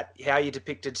look at how you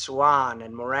depicted Swan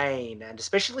and Moraine, and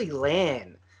especially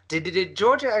Lan. Did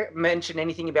Georgia mention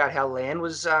anything about how Lan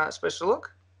was supposed to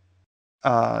look?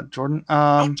 Jordan.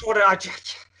 Jordan,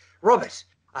 Robert.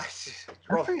 I,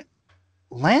 I forget.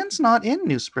 Lan's not in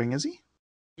New Spring, is he?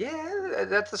 Yeah,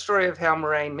 that's the story of how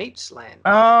Moraine meets Lan.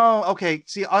 Oh, okay.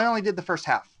 See, I only did the first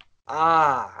half.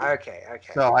 Ah, okay.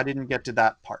 So I didn't get to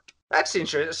that part. That's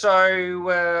interesting.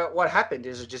 So what happened?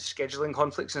 Is it just scheduling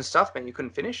conflicts and stuff, and you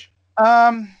couldn't finish?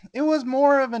 It was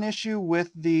more of an issue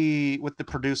with the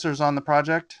producers on the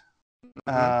project.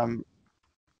 Mm-hmm.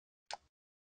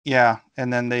 Yeah,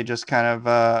 and then they just kind of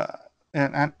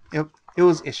and it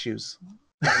was issues.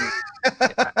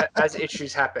 As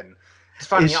issues happen. It's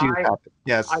funny. Issues happen.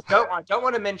 Yes. I don't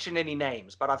want to mention any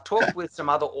names, but I've talked with some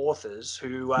other authors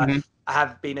who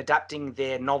have been adapting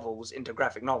their novels into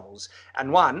graphic novels,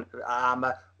 and one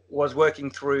was working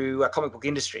through a comic book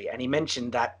industry, and he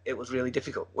mentioned that it was really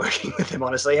difficult working with them,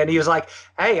 honestly. And he was like,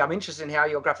 "Hey, I'm interested in how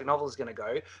your graphic novel is going to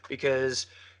go, because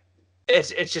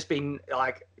it's just been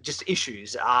like just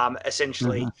issues,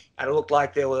 essentially." And it looked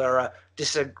like there were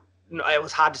it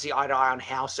was hard to see eye to eye on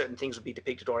how certain things would be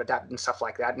depicted or adapted and stuff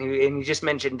like that. And he just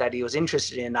mentioned that he was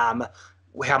interested in how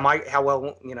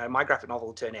well my graphic novel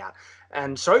will turn out.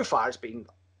 And so far, it's been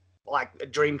like a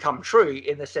dream come true,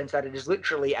 in the sense that it is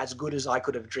literally as good as I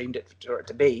could have dreamed it for it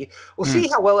to be. We'll see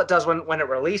how well it does when it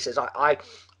releases.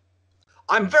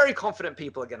 I'm very confident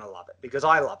people are going to love it, because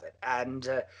I love it, and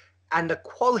the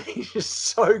quality is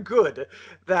so good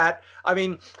that, I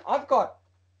mean, I've got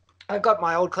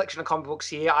my old collection of comic books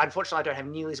here. Unfortunately, I don't have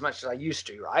nearly as much as I used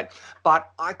to, right?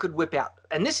 But I could whip out,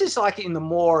 and this is like in the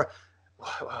more,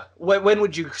 when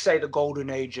would you say the golden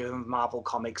age of Marvel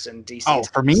Comics and DC? Oh,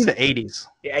 for me, the 80s.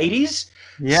 The 80s?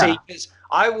 Yeah. See, because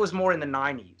I was more in the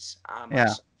 90s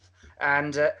myself.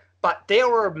 And but there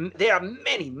are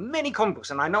many comic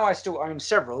books, and I know I still own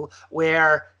several,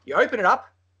 where you open it up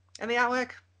and the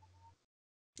artwork,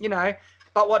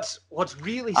 but what's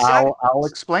really sad, I'll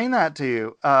explain that to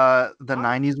you. The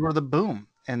 90s were the boom,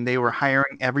 and they were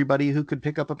hiring everybody who could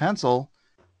pick up a pencil,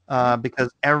 because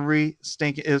every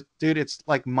dude, it's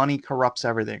like money corrupts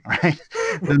everything, right?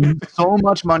 So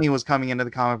much money was coming into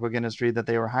the comic book industry that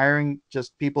they were hiring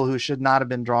just people who should not have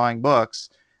been drawing books.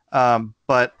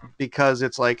 But because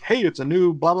it's like, hey, it's a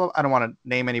new blah blah. I don't want to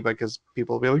name anybody, because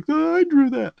people will be like, oh, I drew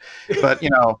that. But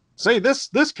say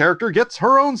this character gets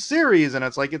her own series, and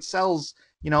it's like it sells,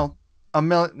 a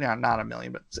million, not a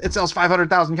million, but it sells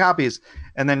 500,000 copies,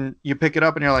 and then you pick it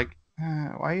up and you're like,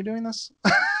 why are you doing this?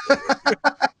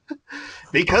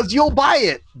 Because you'll buy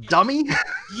it, dummy.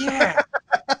 Yeah.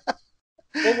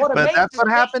 Well, but that's what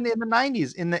happened in the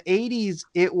 90s. In the 80s,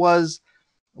 it was,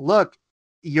 look,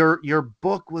 your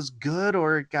book was good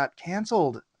or it got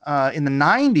canceled. In the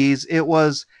 90s, it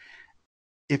was,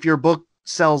 if your book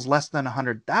sells less than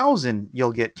 100,000,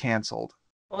 you'll get canceled.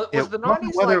 Well, was the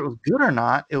 90s whether it was good or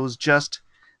not, it was just,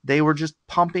 they were just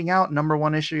pumping out number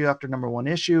one issue after number one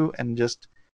issue, and just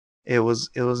it was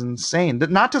insane.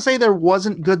 Not to say there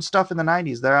wasn't good stuff in the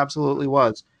 90s, there absolutely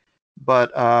was,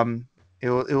 but it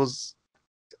was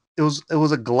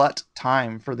a glut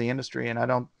time for the industry, and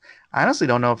I honestly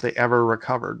don't know if they ever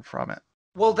recovered from it.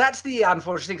 Well, that's the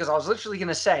unfortunate thing, because I was literally going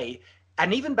to say,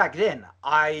 and even back then,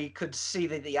 I could see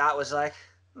that the art was like,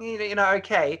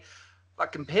 okay,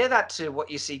 but compare that to what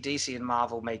you see DC and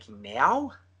Marvel making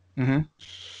now.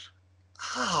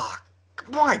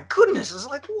 My goodness, it's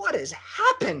like, what has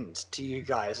happened to you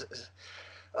guys?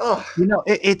 Oh,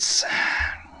 it's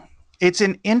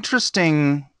an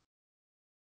interesting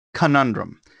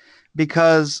conundrum,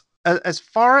 because as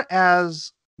far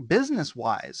as business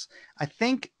wise, I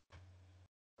think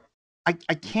I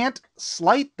can't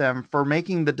slight them for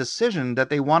making the decision that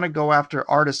they want to go after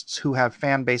artists who have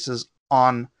fan bases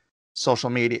on social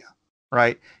media,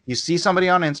 right? You see somebody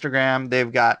on Instagram,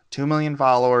 they've got 2 million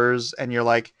followers, and you're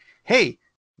like, hey,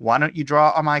 why don't you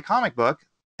draw on my comic book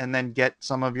and then get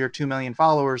some of your 2 million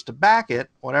followers to back it,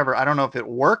 whatever. I don't know if it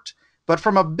worked, but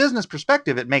from a business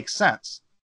perspective, it makes sense,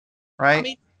 right? I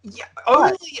mean, yeah,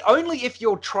 only if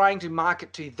you're trying to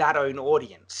market to that own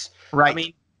audience. Right. I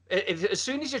mean, as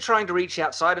soon as you're trying to reach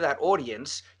outside of that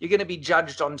audience, you're going to be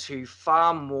judged onto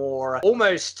far more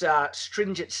almost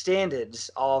stringent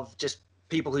standards of just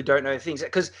people who don't know things,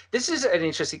 because this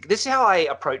is how I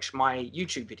approach my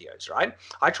YouTube videos, right?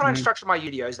 I try and structure my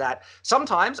videos that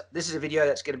sometimes this is a video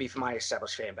that's going to be for my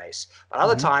established fan base, but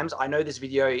other times I know this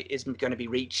video is going to be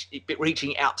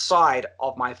reaching outside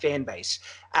of my fan base.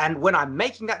 And when I'm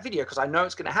making that video, because I know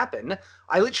it's going to happen,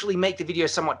 I literally make the video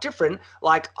somewhat different.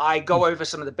 Like I go over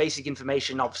some of the basic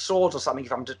information of swords or something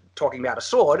if I'm talking about a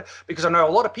sword, because I know a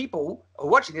lot of people who are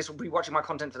watching this will be watching my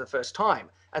content for the first time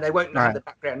and they won't have the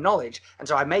background knowledge. And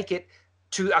so I make it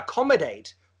to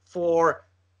accommodate for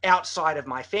outside of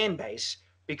my fan base,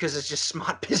 because it's just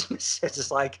smart business. It's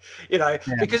just like,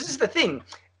 because this is the thing.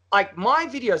 Like my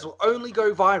videos will only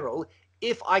go viral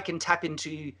if I can tap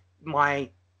into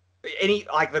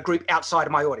the group outside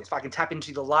of my audience. If I can tap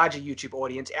into the larger YouTube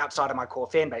audience outside of my core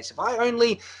fan base. If I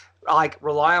only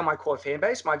rely on my core fan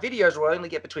base, my videos will only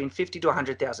get between 50 to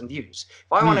 100,000 views.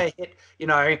 If I want to hit,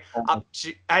 up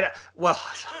to, well,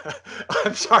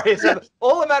 I'm sorry, it's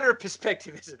all a matter of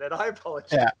perspective, isn't it? I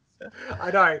apologize. Yeah.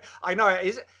 I know.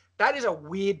 That is a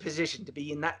weird position to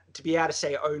be in, to be able to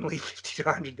say only 50 to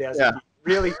 100,000 views.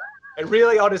 Really, it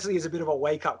really honestly is a bit of a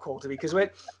wake-up call to me, because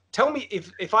tell me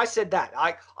if I said that,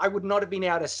 I would not have been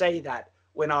able to say that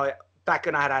back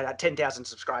when I had 10,000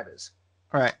 subscribers.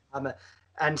 Right.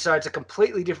 And so it's a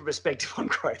completely different perspective on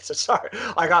growth. So sorry,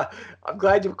 I'm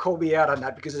glad you called me out on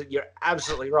that, because you're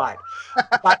absolutely right.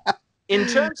 But in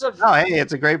terms of hey,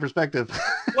 it's a great perspective.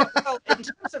 well, in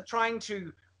terms of trying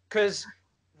to, because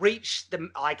reach the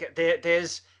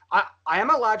I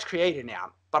am a large creator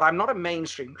now, but I'm not a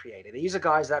mainstream creator. These are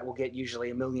guys that will get usually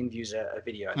 1 million views a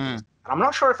video. And I'm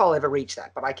not sure if I'll ever reach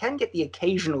that, but I can get the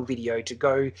occasional video to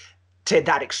go to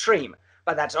that extreme.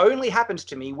 But that's only happens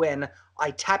to me when I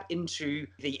tap into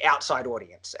the outside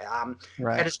audience. And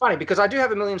it's funny because I do have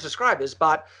 1 million subscribers,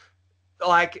 but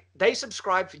they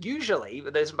subscribe usually,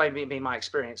 this may be my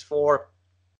experience, for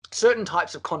certain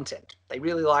types of content. They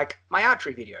really like my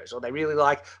archery videos, or they really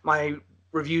like my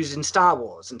reviews in Star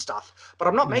Wars and stuff. But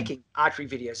I'm not making archery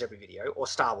videos every video, or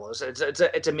Star Wars.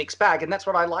 It's a mixed bag, and that's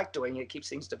what I like doing. It keeps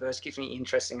things diverse, keeps me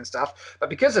interesting and stuff. But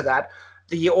because of that,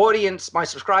 the audience, my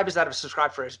subscribers that have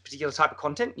subscribed for a particular type of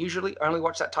content, usually only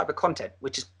watch that type of content,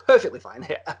 which is perfectly fine.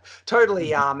 They're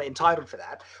totally entitled for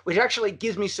that, which actually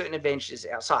gives me certain advantages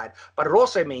outside. But it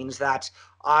also means that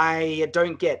I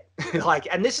don't get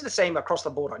and this is the same across the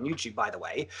board on YouTube, by the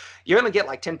way. You only get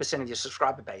 10% of your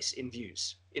subscriber base in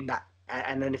views in that.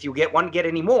 And then if you get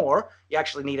any more, you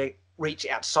actually need to reach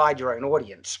outside your own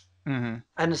audience.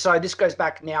 And so this goes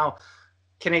back now,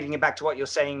 connecting it back to what you're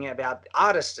saying about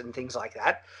artists and things like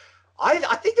that. I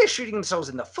think they're shooting themselves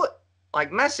in the foot,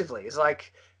 massively. It's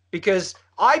because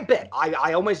I bet,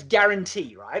 I almost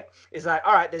guarantee, right, is that,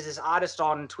 all right, there's this artist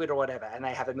on Twitter or whatever, and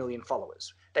they have 1 million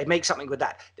followers. They make something with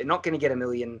that. They're not going to get 1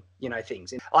 million,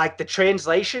 things. The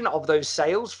translation of those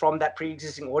sales from that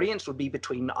pre-existing audience would be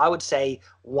between, I would say,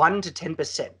 1 to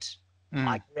 10%,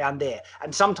 around there.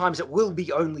 And sometimes it will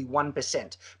be only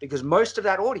 1%, because most of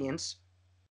that audience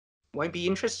won't be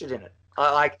interested in it.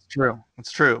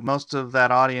 It's true. Most of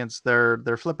that audience,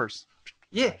 they're flippers.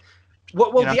 Yeah.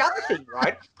 Well, the other thing,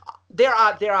 right? There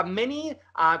are many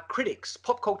critics,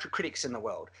 pop culture critics in the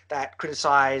world that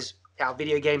criticize how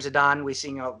video games are done. We're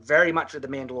seeing very much with The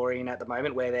Mandalorian at the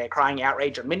moment, where they're crying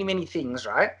outrage on many, many things,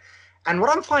 right? And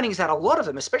what I'm finding is that a lot of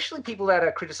them, especially people that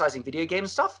are criticizing video game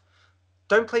stuff,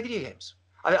 don't play video games.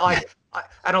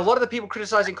 And a lot of the people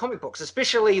criticizing comic books,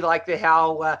 especially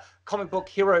how comic book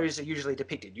heroes are usually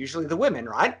depicted, usually the women,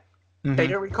 right? They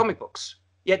don't read comic books.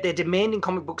 Yet they're demanding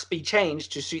comic books be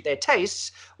changed to suit their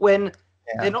tastes when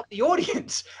they're not the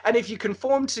audience. And if you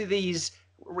conform to these,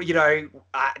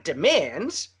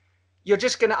 demands, you're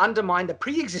just going to undermine the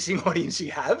pre-existing audience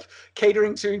you have,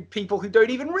 catering to people who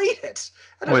don't even read it.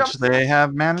 Which they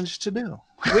have managed to do.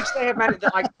 Which they have managed,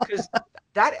 because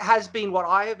that has been what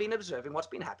I have been observing, what's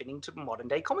been happening to modern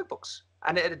day comic books.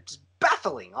 And it's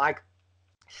baffling.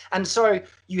 And so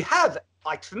you have,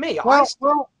 for me,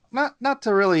 not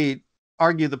to really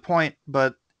argue the point,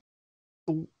 but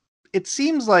it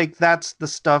seems like that's the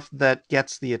stuff that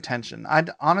gets the attention.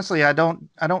 Honestly, I don't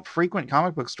frequent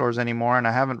comic book stores anymore, and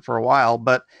I haven't for a while,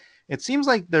 but it seems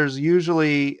like there's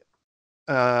usually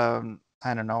I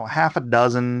don't know, half a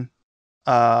dozen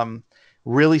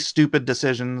really stupid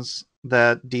decisions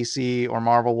that DC or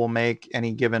Marvel will make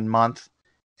any given month.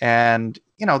 And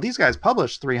these guys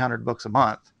publish 300 books a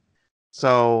month.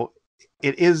 So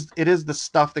it is the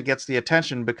stuff that gets the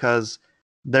attention, because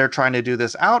they're trying to do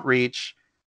this outreach,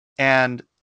 and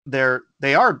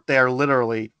they are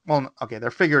literally,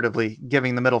 they're figuratively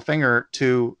giving the middle finger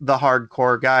to the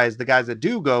hardcore guys, the guys that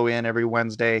do go in every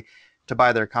Wednesday to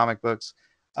buy their comic books.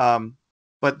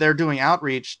 But they're doing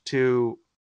outreach to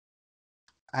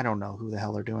I don't know who the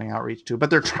hell they're doing outreach to, but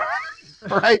they're trying,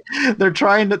 right. They're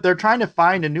trying to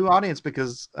find a new audience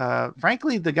because,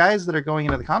 frankly, the guys that are going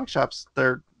into the comic shops,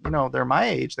 they're my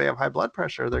age. They have high blood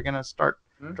pressure. They're going to start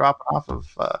dropping off of.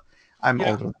 I'm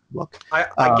older. Look, I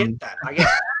get that. I get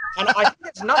that. And I think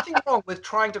there's nothing wrong with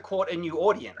trying to court a new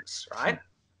audience, right?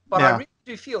 But I really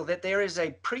do feel that there is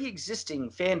a pre-existing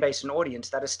fan base and audience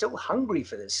that is still hungry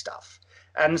for this stuff.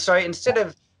 And so instead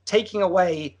of taking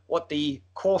away what the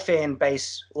core fan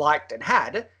base liked and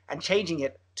had and changing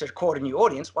it to court a new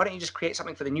audience, why don't you just create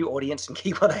something for the new audience and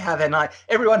keep what they have, and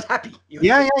everyone's happy?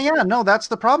 Yeah. No, that's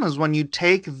the problem, is when you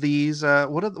take these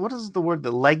what is the word,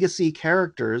 the legacy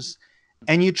characters,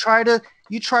 and you try to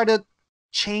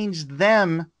change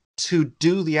them to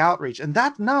do the outreach, and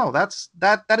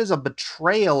that is a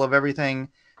betrayal of everything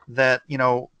that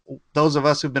those of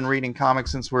us who've been reading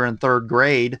comics since we're in third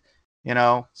grade,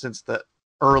 since the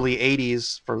early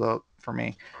 80s for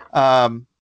me,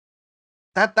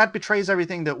 that betrays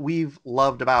everything that we've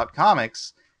loved about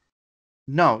comics.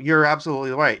 No, you're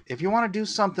absolutely right. If you want to do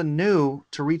something new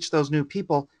to reach those new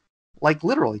people, like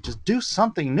literally just do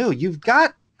something new. You've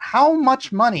got how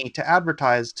much money to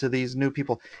advertise to these new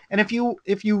people? And if you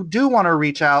do want to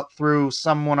reach out through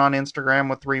someone on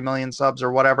Instagram with 3 million subs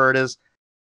or whatever it is,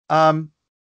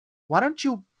 why don't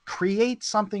you create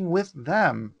something with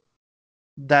them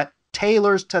that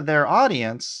tailors to their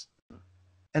audience,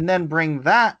 and then bring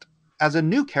that as a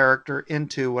new character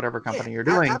into whatever company you're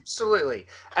doing? Absolutely.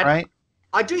 And right?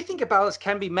 I do think a balance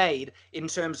can be made in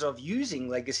terms of using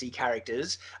legacy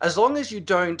characters, as long as you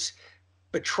don't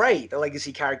betray the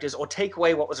legacy characters or take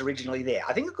away what was originally there.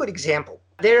 I think a good example,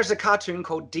 there's a cartoon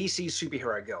called DC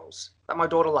Superhero Girls that my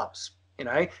daughter loves.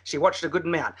 She watched a good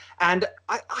amount, and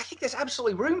I think there's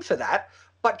absolutely room for that.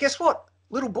 But guess what?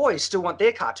 Little boys still want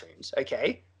their cartoons,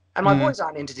 okay? And my boys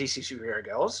aren't into DC Superhero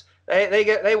Girls.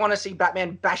 They want to see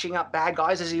Batman bashing up bad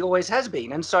guys as he always has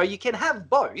been. And so you can have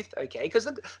both, okay? Because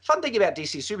the fun thing about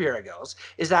DC Superhero Girls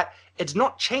is that it's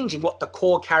not changing what the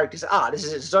core characters are. This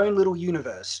is its own little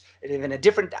universe in a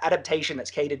different adaptation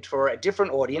that's catered for a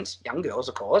different audience, young girls,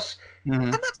 of course.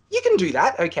 And you can do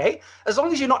that, okay? As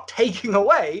long as you're not taking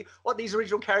away what these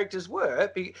original characters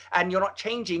were, and you're not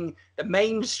changing the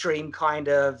mainstream kind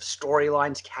of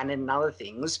storylines, canon, and other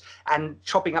things, and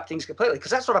chopping up things completely.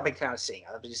 Because that's what I've been kind of seeing.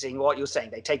 I've been seeing what you're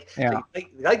saying. They take the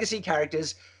legacy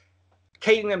characters,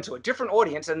 catering them to a different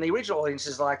audience, and the original audience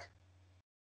is like...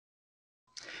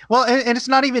 Well, and it's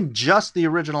not even just the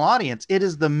original audience. It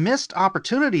is the missed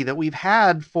opportunity that we've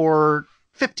had for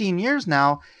 15 years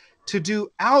now to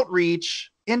do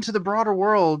outreach into the broader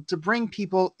world, to bring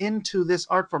people into this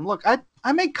art form. Look,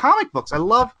 I make comic books. I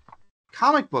love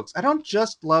comic books. I don't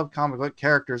just love comic book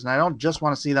characters, and I don't just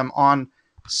want to see them on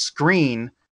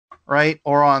screen, right?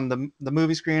 Or on the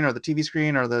movie screen or the TV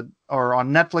screen or on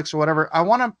Netflix or whatever. I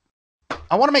want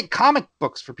to make comic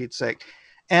books, for Pete's sake.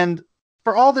 And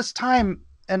for all this time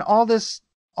and all this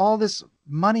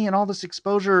money and all this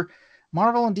exposure,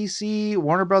 Marvel and DC,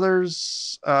 Warner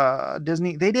Brothers,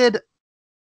 Disney, they did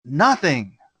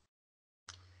nothing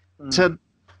to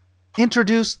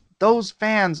introduce those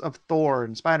fans of Thor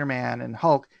and Spider-Man and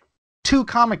Hulk to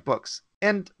comic books.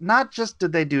 And not just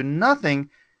did they do nothing,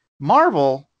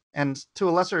 Marvel, and to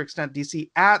a lesser extent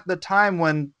DC, at the time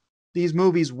when these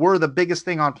movies were the biggest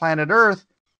thing on planet Earth,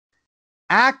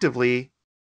 actively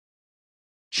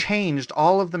changed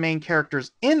all of the main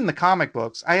characters in the comic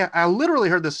books. I literally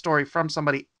heard this story from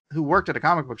somebody who worked at a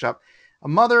comic book shop. A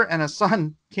mother and a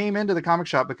son came into the comic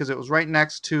shop because it was right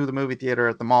next to the movie theater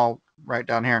at the mall right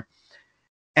down here.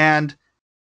 And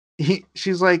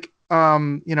she's like,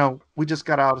 we just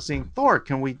got out of seeing Thor.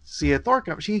 Can we see a Thor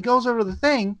comic? She goes over to the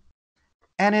thing,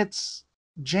 and it's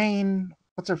Jane,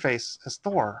 what's her face, as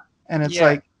Thor. And it's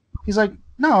like, he's like,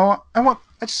 no, I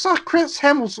just saw Chris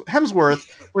Hemsworth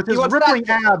with his rippling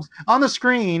abs on the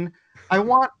screen. I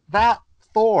want that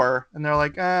Thor. And they're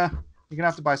like, you're going to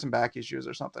have to buy some back issues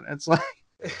or something. It's like,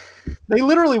 they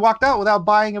literally walked out without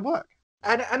buying a book.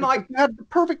 And like, you had the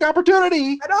perfect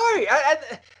opportunity. I know.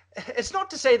 It's not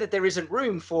to say that there isn't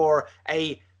room for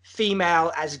a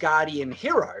female Asgardian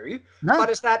hero, but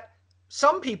it's that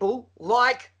some people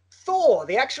like Thor,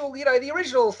 the actual, the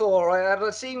original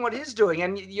Thor, seeing what he's doing.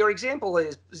 And your example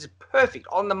is perfect,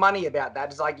 on the money about that.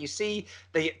 It's like you see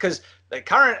because the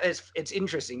current, it's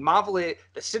interesting. Marvel, the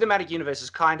cinematic universe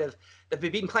is kind of,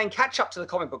 they've been playing catch up to the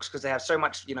comic books because they have so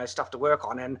much, stuff to work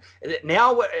on. And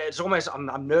now it's almost,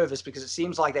 I'm nervous because it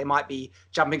seems like they might be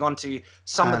jumping onto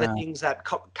some of the things that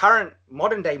current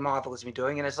modern day Marvel has been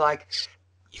doing. And it's like,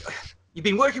 you've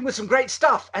been working with some great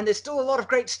stuff, and there's still a lot of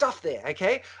great stuff there.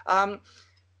 Okay.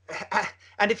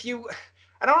 And if you,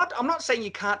 And I'm not saying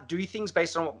you can't do things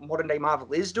based on what modern day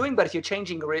Marvel is doing, but if you're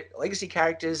changing legacy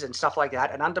characters and stuff like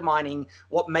that and undermining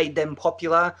what made them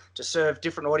popular to serve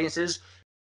different audiences,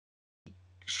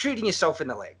 shooting yourself in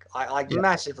the leg,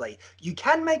 massively. You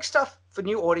can make stuff for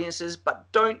new audiences, but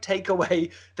don't take away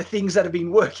the things that have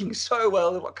been working so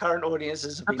well that what current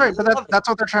audiences have been That's right, but loving. that's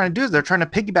what they're trying to do. Is they're trying to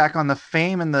piggyback on the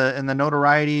fame and the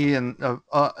notoriety and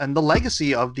the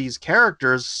legacy of these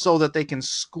characters, so that they can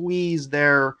squeeze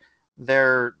their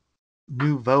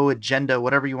nouveau agenda,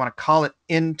 whatever you want to call it,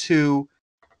 into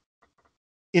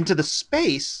the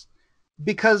space,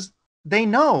 because they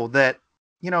know that,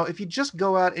 if you just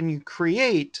go out and you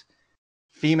create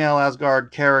female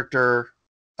Asgard character,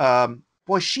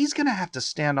 boy, she's gonna have to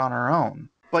stand on her own.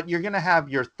 But you're gonna have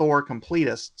your Thor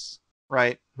completists,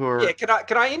 right? Who are Yeah,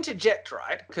 can I interject,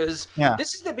 right? Because yeah.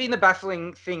 this has been the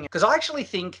baffling thing. Because I actually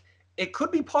think it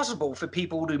could be possible for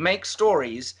people to make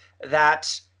stories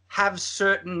that have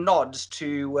certain nods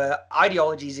to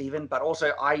ideologies, even, but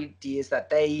also ideas that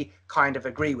they kind of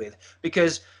agree with.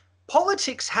 Because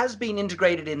politics has been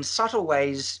integrated in subtle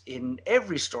ways in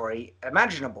every story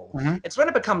imaginable. Mm-hmm. It's when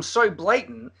it becomes so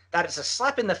blatant that it's a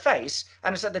slap in the face,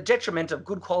 and it's at the detriment of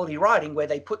good quality writing, where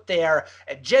they put their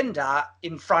agenda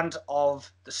in front of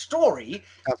the story.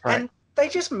 That's right. And they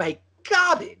just make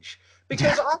garbage.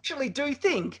 Because I actually do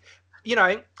think,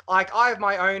 like, I have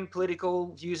my own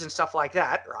political views and stuff like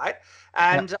that, right?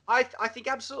 And I think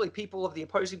absolutely people of the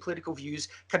opposing political views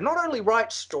can not only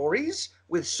write stories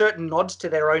with certain nods to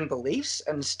their own beliefs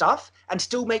and stuff and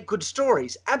still make good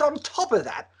stories. And on top of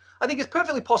that, I think it's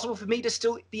perfectly possible for me to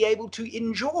still be able to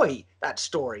enjoy that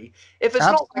story if it's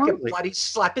not like a bloody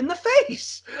slap in the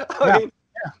face. I mean,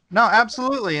 no,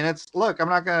 absolutely. And look, I'm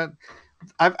not gonna.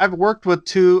 I've worked with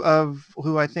two of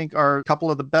who I think are a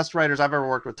couple of the best writers I've ever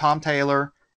worked with, Tom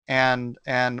Taylor and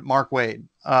Mark Waid.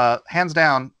 Hands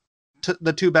down,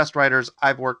 the two best writers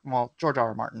I've worked. Well, George R.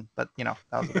 R. Martin, but that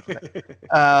was a different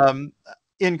thing.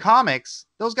 In comics,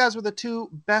 those guys were the two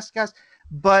best guys.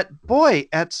 But boy,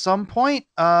 at some point,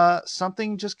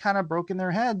 something just kind of broke in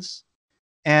their heads,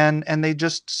 and they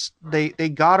just they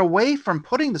got away from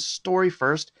putting the story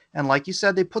first, and like you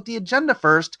said, they put the agenda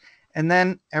first, and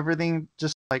then everything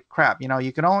just like crap.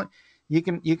 You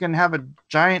can have a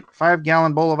giant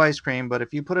 5-gallon bowl of ice cream, but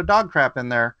if you put a dog crap in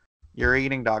there, you're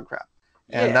eating dog crap.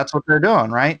 And that's what they're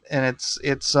doing, right? And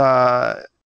it's I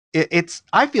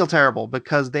feel terrible,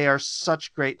 because they are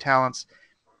such great talents.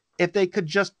 If they could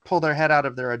just pull their head out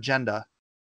of their agenda,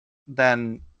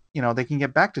 then they can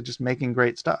get back to just making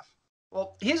great stuff.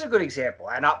 Well, here's a good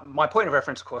example, and my point of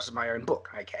reference, of course, is my own book.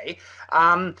 Okay,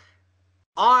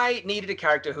 I needed a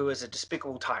character who was a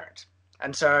despicable tyrant,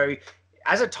 and so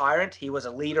as a tyrant, he was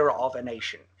a leader of a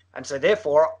nation, and so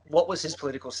therefore, what was his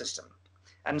political system?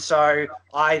 And so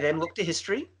I then looked to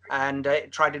history and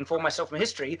tried to inform myself from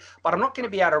history, but I'm not going to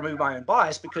be able to remove my own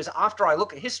bias, because after I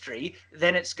look at history,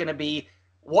 then it's going to be,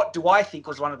 what do I think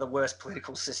was one of the worst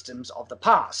political systems of the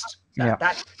past?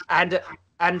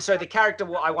 And so the character,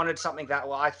 I wanted something that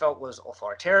I felt was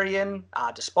authoritarian,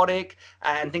 despotic,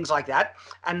 and things like that.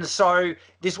 And so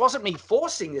this wasn't me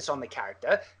forcing this on the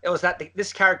character. It was that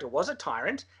this character was a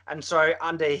tyrant. And so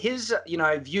under his,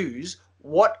 views,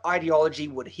 what ideology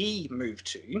would he move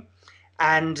to?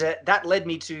 And that led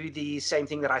me to the same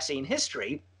thing that I see in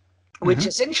history, which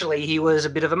essentially he was a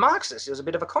bit of a Marxist. He was a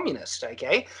bit of a communist,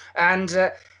 okay? And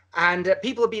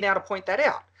people have been able to point that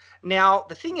out. Now,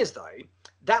 the thing is, though,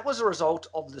 that was a result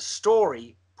of the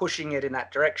story pushing it in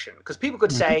that direction, because people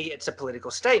could say it's a political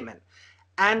statement.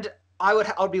 And I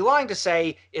would be lying to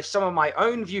say if some of my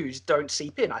own views don't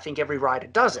seep in. I think every writer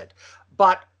does it.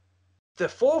 But the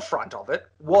forefront of it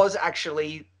was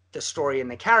actually the story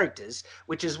and the characters,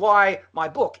 which is why my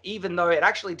book, even though it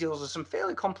actually deals with some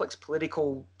fairly complex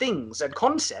political things and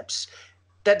concepts,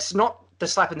 that's not the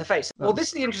slap in the face. Well, this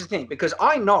is the interesting thing, because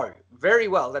I know very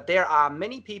well that there are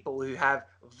many people who have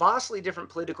vastly different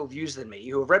political views than me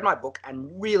who have read my book and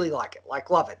really like it, like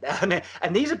love it.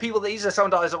 And these are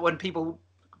sometimes when people,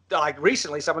 like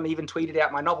recently, someone even tweeted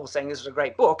out my novel saying this is a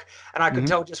great book, and I could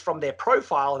tell just from their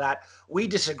profile that we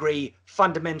disagree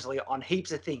fundamentally on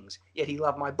heaps of things, yet he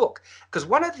loved my book. Because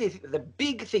one of the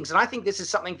big things, and I think this is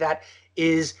something that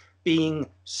is being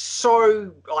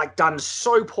so done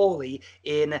so poorly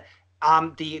in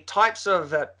the types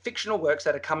of fictional works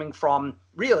that are coming from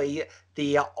really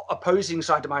the opposing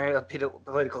side to my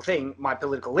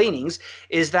political leanings,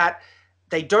 is that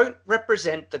they don't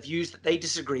represent the views that they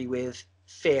disagree with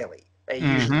fairly. They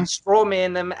usually straw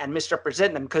man them and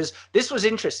misrepresent them. Because this was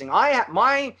interesting. When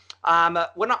I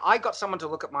got someone to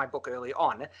look at my book early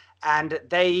on, and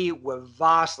they were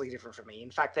vastly different from me.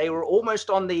 In fact, they were almost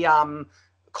on the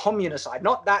communist side,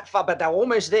 not that far, but they're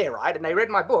almost there, right? And they read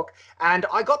my book, and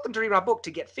I got them to read my book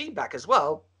to get feedback as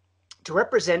well, to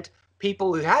represent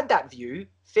people who had that view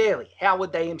fairly. How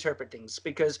would they interpret things?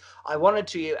 Because I wanted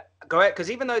to go out,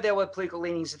 because even though there were political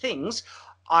leanings to things,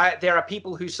 there are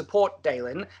people who support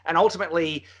Dalen, and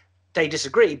ultimately they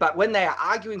disagree. But when they are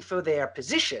arguing for their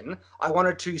position, I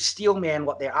wanted to steelman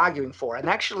what they're arguing for and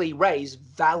actually raise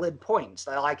valid points.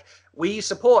 They're like, we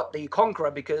support the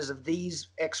Conqueror because of these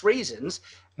X reasons.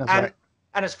 That's right.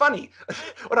 And it's funny,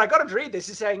 when I got him to read this,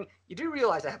 he's saying, you do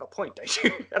realize I have a point, don't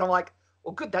you? And I'm like,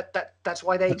 well, good. That's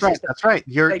why they exist. That's right.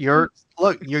 You're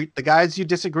the guys you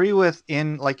disagree with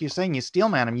in, like you're saying, you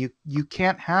steelman them. You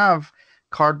can't have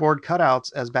cardboard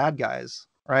cutouts as bad guys.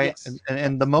 Right. Yes.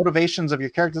 And the motivations of your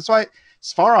character. That's why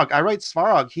Svarog, I write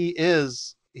Svarog. He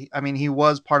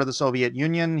was part of the Soviet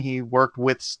Union. He worked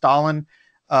with Stalin.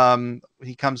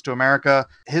 He comes to America.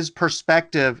 His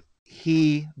perspective,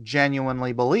 he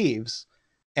genuinely believes.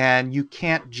 And you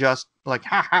can't just like,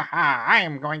 ha ha ha, I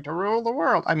am going to rule the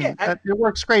world. I mean, it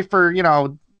works great for,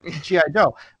 G.I.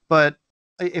 Joe. But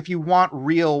if you want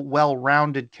real,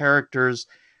 well-rounded characters,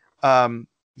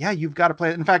 you've got to play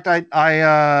it. In fact,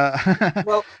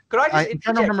 well, could I just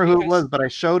I don't remember who it was, but I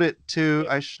showed it to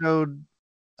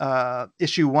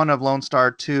issue 1 of Lone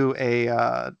Star to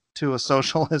a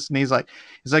socialist, and he's like,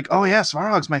 oh yeah,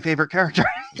 Svarog's my favorite character.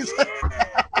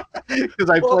 Because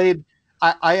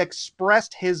I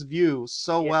expressed his view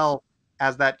so well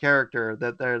as that character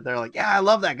that they're like, yeah, I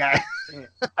love that guy.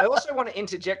 I also want to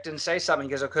interject and say something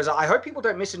because I hope people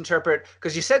don't misinterpret,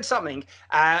 because you said something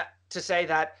to say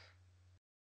that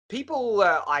people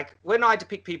like when I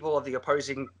depict people of the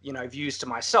opposing, views to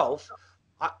myself,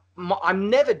 I'm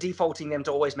never defaulting them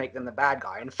to always make them the bad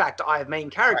guy. In fact, I have main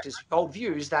characters who hold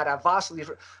views that are vastly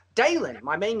different. Dalen,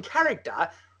 my main character,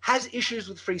 has issues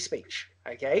with free speech.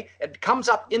 Okay, it comes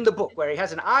up in the book where he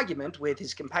has an argument with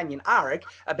his companion Arik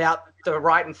about the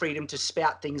right and freedom to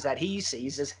spout things that he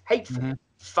sees as hateful. Mm-hmm.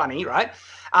 Funny, right?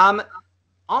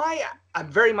 I am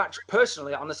very much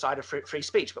personally on the side of free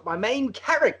speech, but my main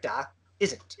character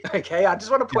isn't. Okay, I just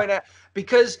want to point out,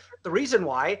 because the reason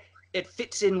why it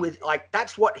fits in with, like,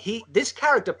 that's what this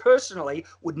character personally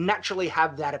would naturally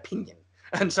have that opinion,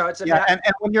 and so it's about, and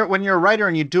when you're a writer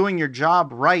and you're doing your job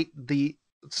right,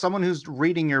 someone who's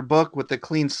reading your book with a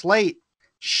clean slate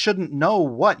shouldn't know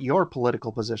what your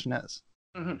political position is.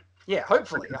 Mm-hmm. Yeah,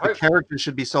 hopefully. The characters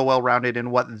should be so well rounded in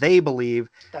what they believe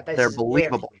that they're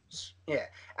believable. Yeah,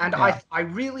 and I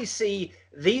really see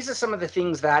these are some of the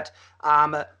things that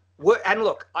and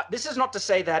look, this is not to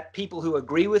say that people who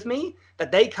agree with me,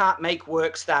 that they can't make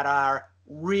works that are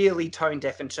really tone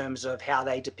deaf in terms of how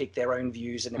they depict their own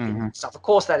views and opinions and stuff. Of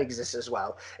course, that exists as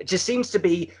well. It just seems to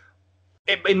be,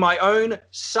 in my own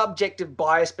subjective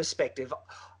bias perspective,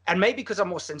 and maybe because I'm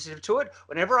more sensitive to it,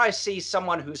 whenever I see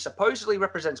someone who supposedly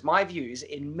represents my views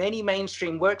in many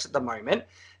mainstream works at the moment,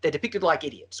 they're depicted like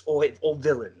idiots or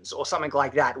villains or something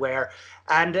like that,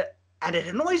 and it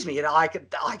annoys me. It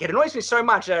annoys me so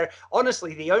much.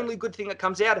 Honestly, the only good thing that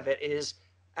comes out of it is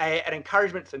an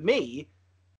encouragement for me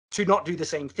to not do the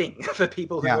same thing for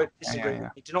people who disagree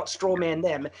with me, to not strawman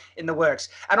them in the works.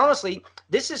 And honestly,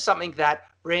 this is something that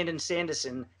Brandon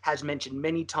Sanderson has mentioned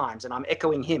many times, and I'm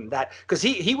echoing him, that because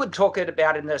he would talk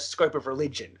about in the scope of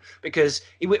religion, because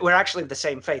we're actually of the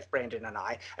same faith, Brandon and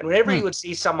I. And whenever he would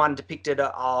see someone depicted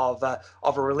of a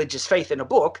religious faith in a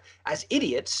book as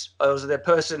idiots, or as the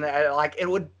person, like, it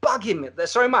would bug him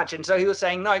so much. And so he was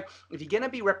saying, no, if you're going to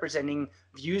be representing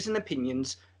views and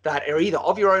opinions that are either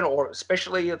of your own or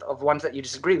especially of ones that you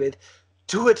disagree with,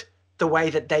 do it the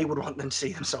way that they would want them to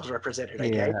see themselves represented,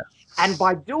 okay? Yes. And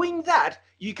by doing that,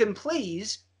 you can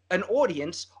please an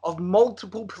audience of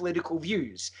multiple political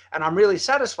views. And I'm really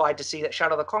satisfied to see that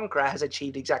Shadow the Conqueror has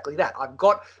achieved exactly that. I've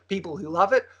got people who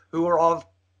love it, who are of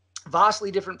vastly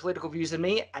different political views than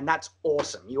me, and that's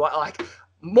awesome. You are like,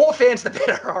 more fans the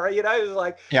better, or, the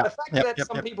fact that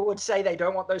some people would say they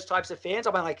don't want those types of fans,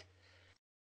 I'm like,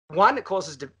 one, it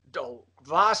causes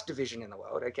vast division in the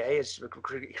world, okay?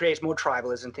 It creates more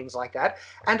tribalism and things like that.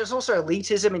 And it's also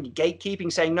elitism and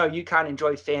gatekeeping, saying, no, you can't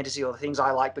enjoy fantasy or the things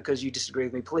I like because you disagree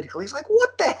with me politically. It's like,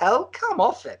 what the hell? Come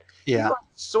off it. Yeah. You like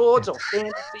swords or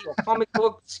fantasy or comic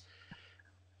books,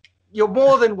 you're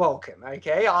more than welcome,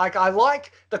 okay? I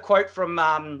like the quote from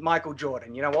Michael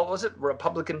Jordan. What was it?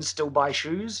 Republicans still buy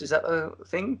shoes? Is that the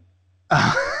thing?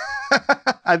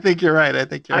 I think you're right.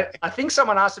 I think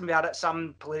someone asked him about it,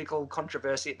 some political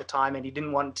controversy at the time, and he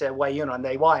didn't want to weigh in on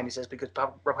why. And he says, because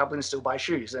Republicans still buy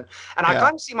shoes. And I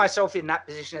kind of see myself in that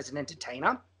position as an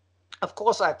entertainer. Of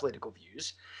course, I have political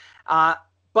views.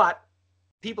 But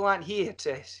people aren't here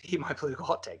to hear my political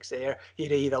hot takes. They're here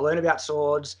to either learn about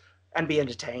swords and be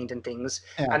entertained and things.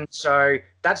 Yeah. And so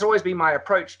that's always been my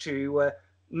approach, to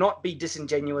not be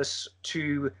disingenuous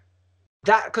to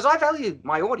that, because I value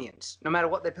my audience, no matter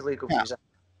what their political views are.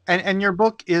 And your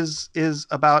book is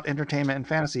about entertainment and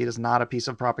fantasy. It is not a piece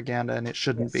of propaganda, and it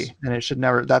shouldn't be, and it should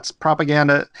never. That's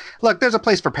propaganda. Look, there's a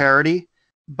place for parody,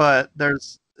 but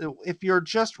if you're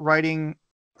just writing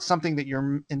something that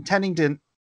you're intending to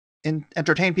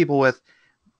entertain people with,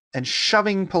 and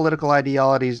shoving political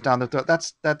ideologies down the throat,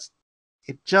 that's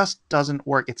it just doesn't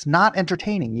work. It's not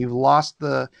entertaining. You've lost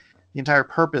the entire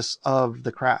purpose of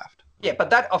the craft. Yeah,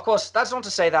 but that, of course, that's not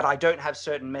to say that I don't have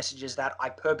certain messages that I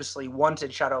purposely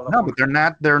wanted Shadow of the No, but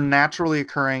they're naturally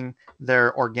occurring.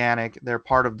 They're organic. They're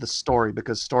part of the story,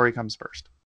 because story comes first.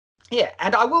 Yeah,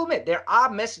 and I will admit, there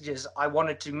are messages I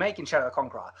wanted to make in Shadow of the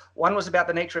Conqueror. One was about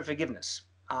the nature of forgiveness.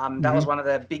 That was one of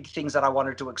the big things that I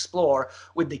wanted to explore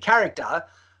with the character.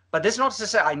 But this is not to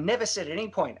say I never said at any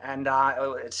point, and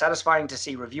it's satisfying to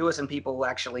see reviewers and people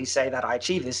actually say that I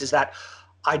achieve this, is that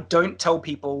I don't tell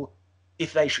people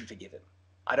if they should forgive him.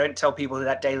 I don't tell people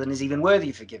that Dalen is even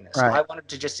worthy of forgiveness. Right. I wanted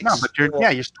to just explore. No,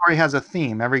 but your story has a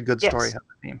theme. Every good story has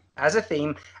a theme. Has a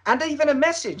theme, and even a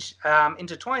message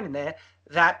intertwined in there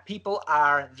that people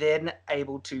are then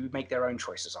able to make their own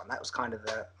choices on. That was kind of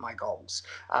my goals.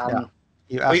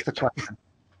 You asked the question.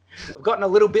 We've gotten a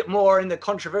little bit more in the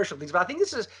controversial things, but I think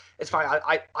it's fine.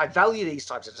 I value these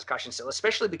types of discussions still,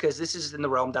 especially because this is in the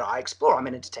realm that I explore. I'm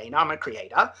an entertainer, I'm a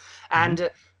creator, and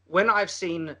when I've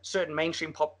seen certain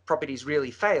mainstream properties really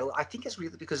fail, I think it's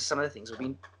really because of some of the things we've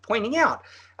been pointing out.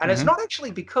 And it's not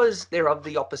actually because they're of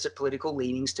the opposite political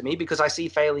leanings to me, because I see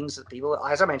failings of people,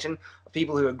 as I mentioned,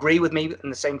 people who agree with me in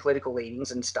the same political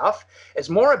leanings and stuff. It's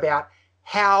more about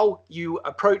how you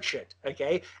approach it,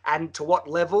 okay, and to what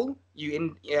level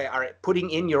you are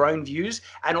putting in your own views,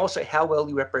 and also how well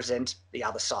you represent the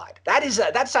other side.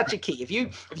 That's such a key. If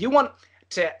you want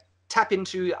to tap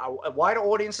into a wider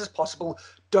audience as possible,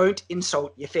 don't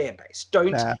insult your fan base.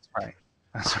 That's right.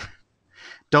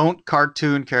 Don't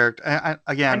cartoon character.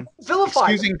 Again,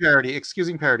 excusing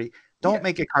parody. Don't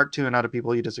make a cartoon out of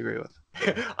people you disagree with.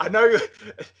 I know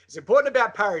it's important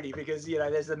about parody, because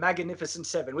there's the Magnificent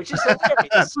Seven, which is parody.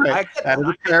 That's right. That is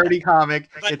a parody comic.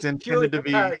 It's intended to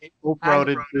be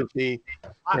full-throated, goofy.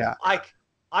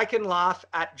 I can laugh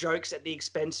at jokes at the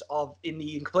expense of, in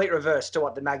the complete reverse to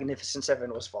what the Magnificent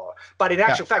Seven was for. But in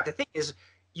actual fact, the thing is,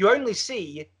 you only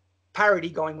see parody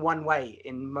going one way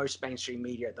in most mainstream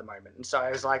media at the moment. And so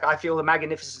I was like, I feel the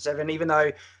Magnificent Seven, even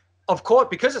though, of course,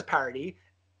 because it's parody,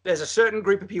 there's a certain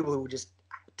group of people who will just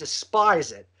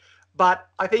despise it. But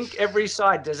I think every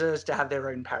side deserves to have their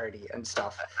own parody and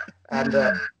stuff. And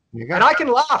I can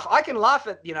laugh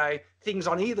at things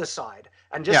on either side.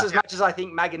 And just as much as I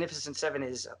think Magnificent Seven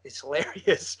is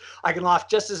hilarious, I can laugh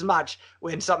just as much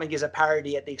when something is a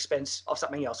parody at the expense of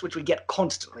something else, which we get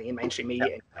constantly in mainstream media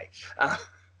anyway.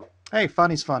 Hey,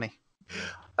 funny's funny.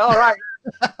 All right.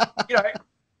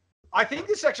 I think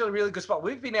this is actually a really good spot.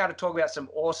 We've been able to talk about some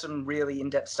awesome, really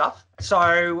in-depth stuff.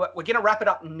 So we're going to wrap it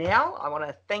up now. I want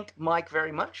to thank Mike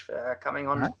very much for coming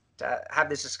on to have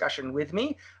this discussion with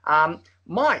me.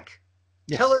 Mike,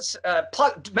 tell us,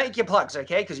 make your plugs,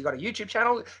 okay? Because you've got a YouTube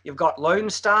channel, you've got Lone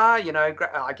Star,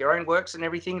 like your own works and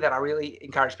everything that I really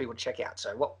encourage people to check out.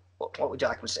 So what would you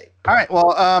like to see? All right.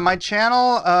 Well, my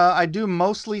channel, I do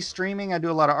mostly streaming. I do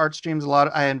a lot of art streams.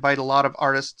 I invite a lot of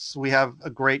artists. We have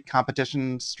a great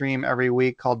competition stream every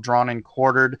week called Drawn and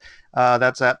Quartered.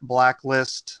 That's at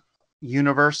Blacklist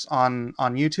Universe on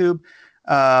YouTube.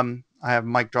 I have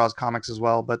Mike Draws Comics as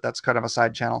well, but that's kind of a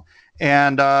side channel.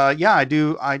 And I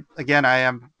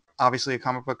am obviously a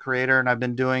comic book creator, and I've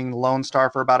been doing Lone Star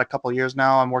for about a couple years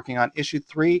now. I'm working on issue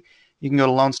 3. You can go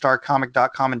to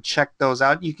lonestarcomic.com and check those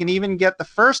out. You can even get the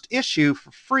first issue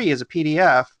for free as a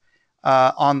PDF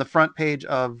on the front page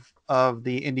of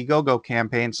the Indiegogo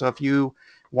campaign. So if you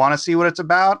want to see what it's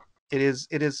about, it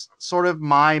is sort of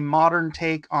my modern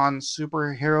take on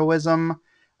superheroism.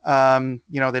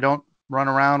 They don't run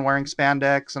around wearing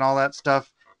spandex and all that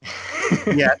stuff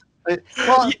yet.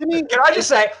 Well, can I just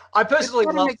say, I personally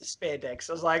love the spandex.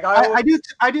 I was like,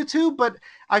 I do too, but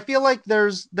I feel like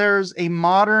there's a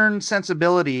modern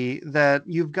sensibility that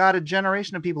you've got a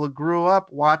generation of people who grew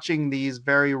up watching these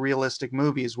very realistic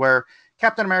movies where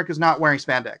Captain America is not wearing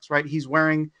spandex, right? He's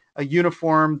wearing a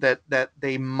uniform that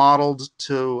they modeled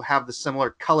to have the similar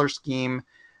color scheme,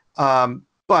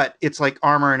 but it's like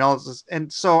armor and all this.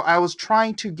 And so I was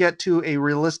trying to get to a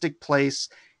realistic place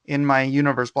in my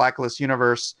universe, Blacklist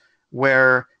universe,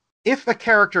 where if a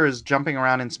character is jumping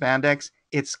around in spandex,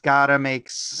 it's gotta make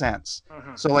sense.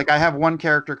 Mhm. So like I have one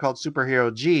character called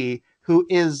Superhero G who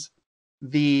is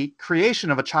the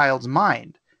creation of a child's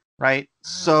mind, right?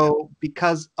 So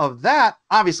because of that,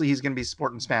 obviously he's going to be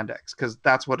sporting spandex because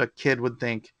that's what a kid would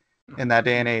think in that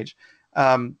day and age.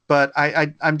 But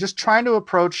I'm just trying to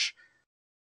approach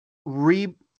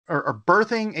or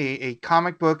birthing a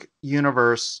comic book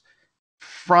universe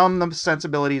from the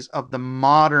sensibilities of the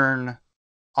modern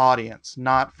audience,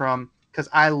 not from, because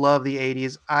I love the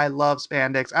 80s, I love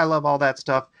spandex, I love all that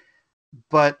stuff,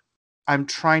 but I'm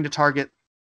trying to target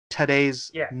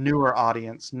today's newer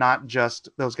audience, not just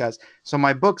those guys. So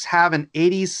my books have an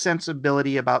 80s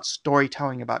sensibility about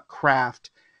storytelling, about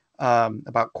craft,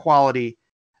 about quality,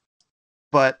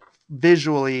 but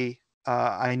visually,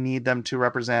 I need them to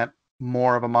represent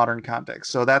more of a modern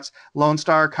context. So that's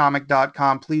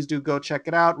LoneStarComic.com. Please do go check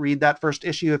it out. Read that first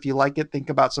issue. If you like it,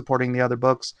 think about supporting the other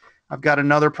books. I've got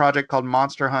another project called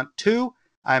Monster Hunt 2.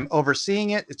 I'm overseeing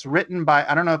it. It's written by,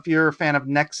 I don't know if you're a fan of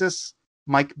Nexus,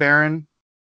 Mike Barron.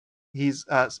 He's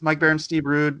Mike Barron, Steve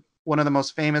Rude, one of the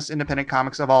most famous independent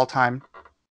comics of all time.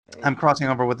 I'm crossing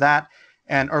over with that.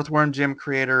 And Earthworm Jim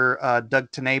creator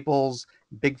Doug TeNaples,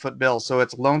 Bigfoot Bill. So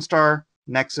it's Lone Star,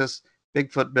 Nexus,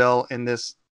 Bigfoot Bill in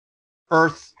this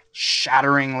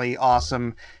earth-shatteringly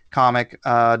awesome comic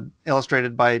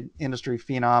illustrated by industry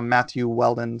phenom Matthew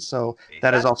Weldon. So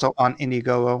that is also on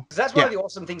Indiegogo. That's one of the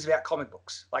awesome things about comic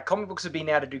books. Like, comic books have been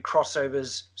able to do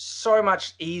crossovers so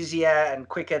much easier and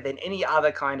quicker than any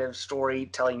other kind of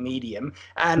storytelling medium.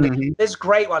 And there's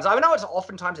great ones. I know it's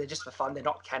oftentimes they're just for fun. They're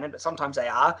not canon, but sometimes they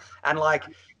are. And like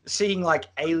seeing like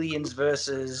Aliens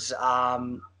versus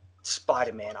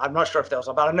Spider-Man. I'm not sure if there was,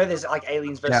 but I know there's like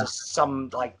Aliens versus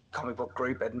some like comic book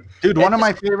group. And dude, one of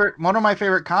my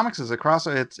favorite comics is a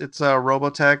crossover. It's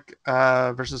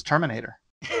Robotech versus Terminator.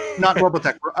 Not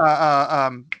Robotech.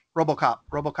 RoboCop.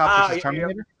 RoboCop versus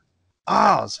Terminator.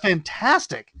 Oh, it's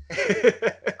fantastic.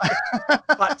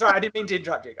 But, sorry, I didn't mean to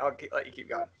interrupt you. I'll let you keep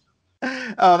going.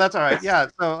 Oh, that's all right. Yeah.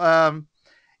 So,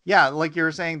 yeah, like you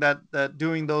were saying that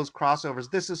doing those crossovers,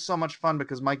 this is so much fun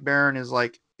because Mike Barron is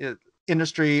like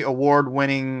industry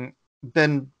award-winning,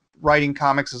 been writing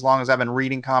comics as long as I've been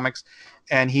reading comics,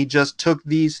 and he just took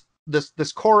this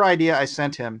core idea I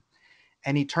sent him,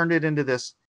 and he turned it into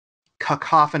this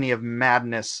cacophony of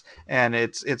madness, and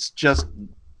it's just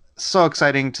so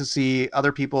exciting to see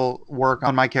other people work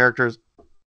on my characters.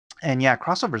 And yeah,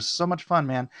 crossovers is so much fun,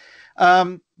 man.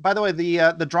 By the way,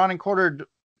 the drawn and quartered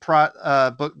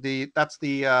book, that's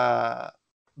the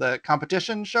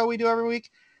competition show we do every week.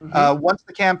 Once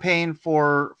the campaign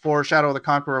for Shadow of the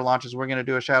Conqueror launches, we're going to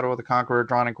do a Shadow of the Conqueror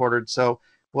drawn and quartered. So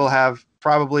we'll have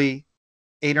probably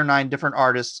 8 or 9 different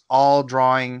artists all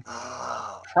drawing,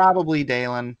 probably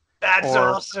Dalen. That's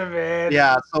awesome, man.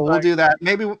 Yeah, so we'll do that.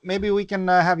 Maybe we can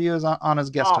have you on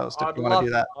as guest host if you want to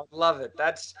do that. I'd love it.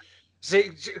 That's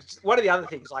one of the other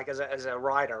things, like as a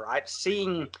writer, right?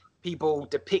 Seeing people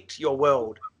depict your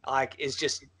world like is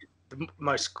just the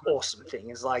most awesome thing.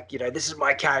 Is like, you know, this is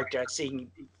my character. Seeing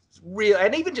real,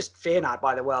 and even just fan art,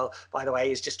 by the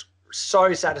way, is just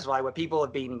so satisfying, where people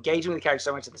have been engaging with the character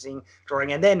so much that they're seeing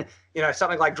drawing, and then, you know,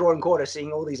 something like Draw and Quarter,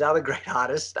 seeing all these other great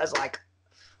artists. That's like,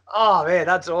 oh man,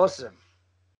 that's awesome.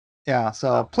 Yeah,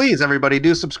 so please, everybody,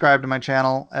 do subscribe to my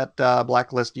channel at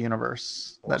Blacklist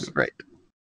Universe. Awesome. That'd be great.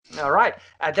 All right.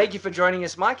 Thank you for joining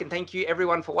us, Mike, and thank you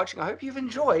everyone for watching. I hope you've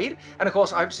enjoyed, and of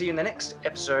course I hope to see you in the next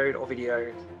episode or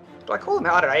video. Do I call them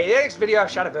out? I don't know. The next video of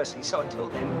Shadiversity. So until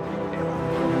then.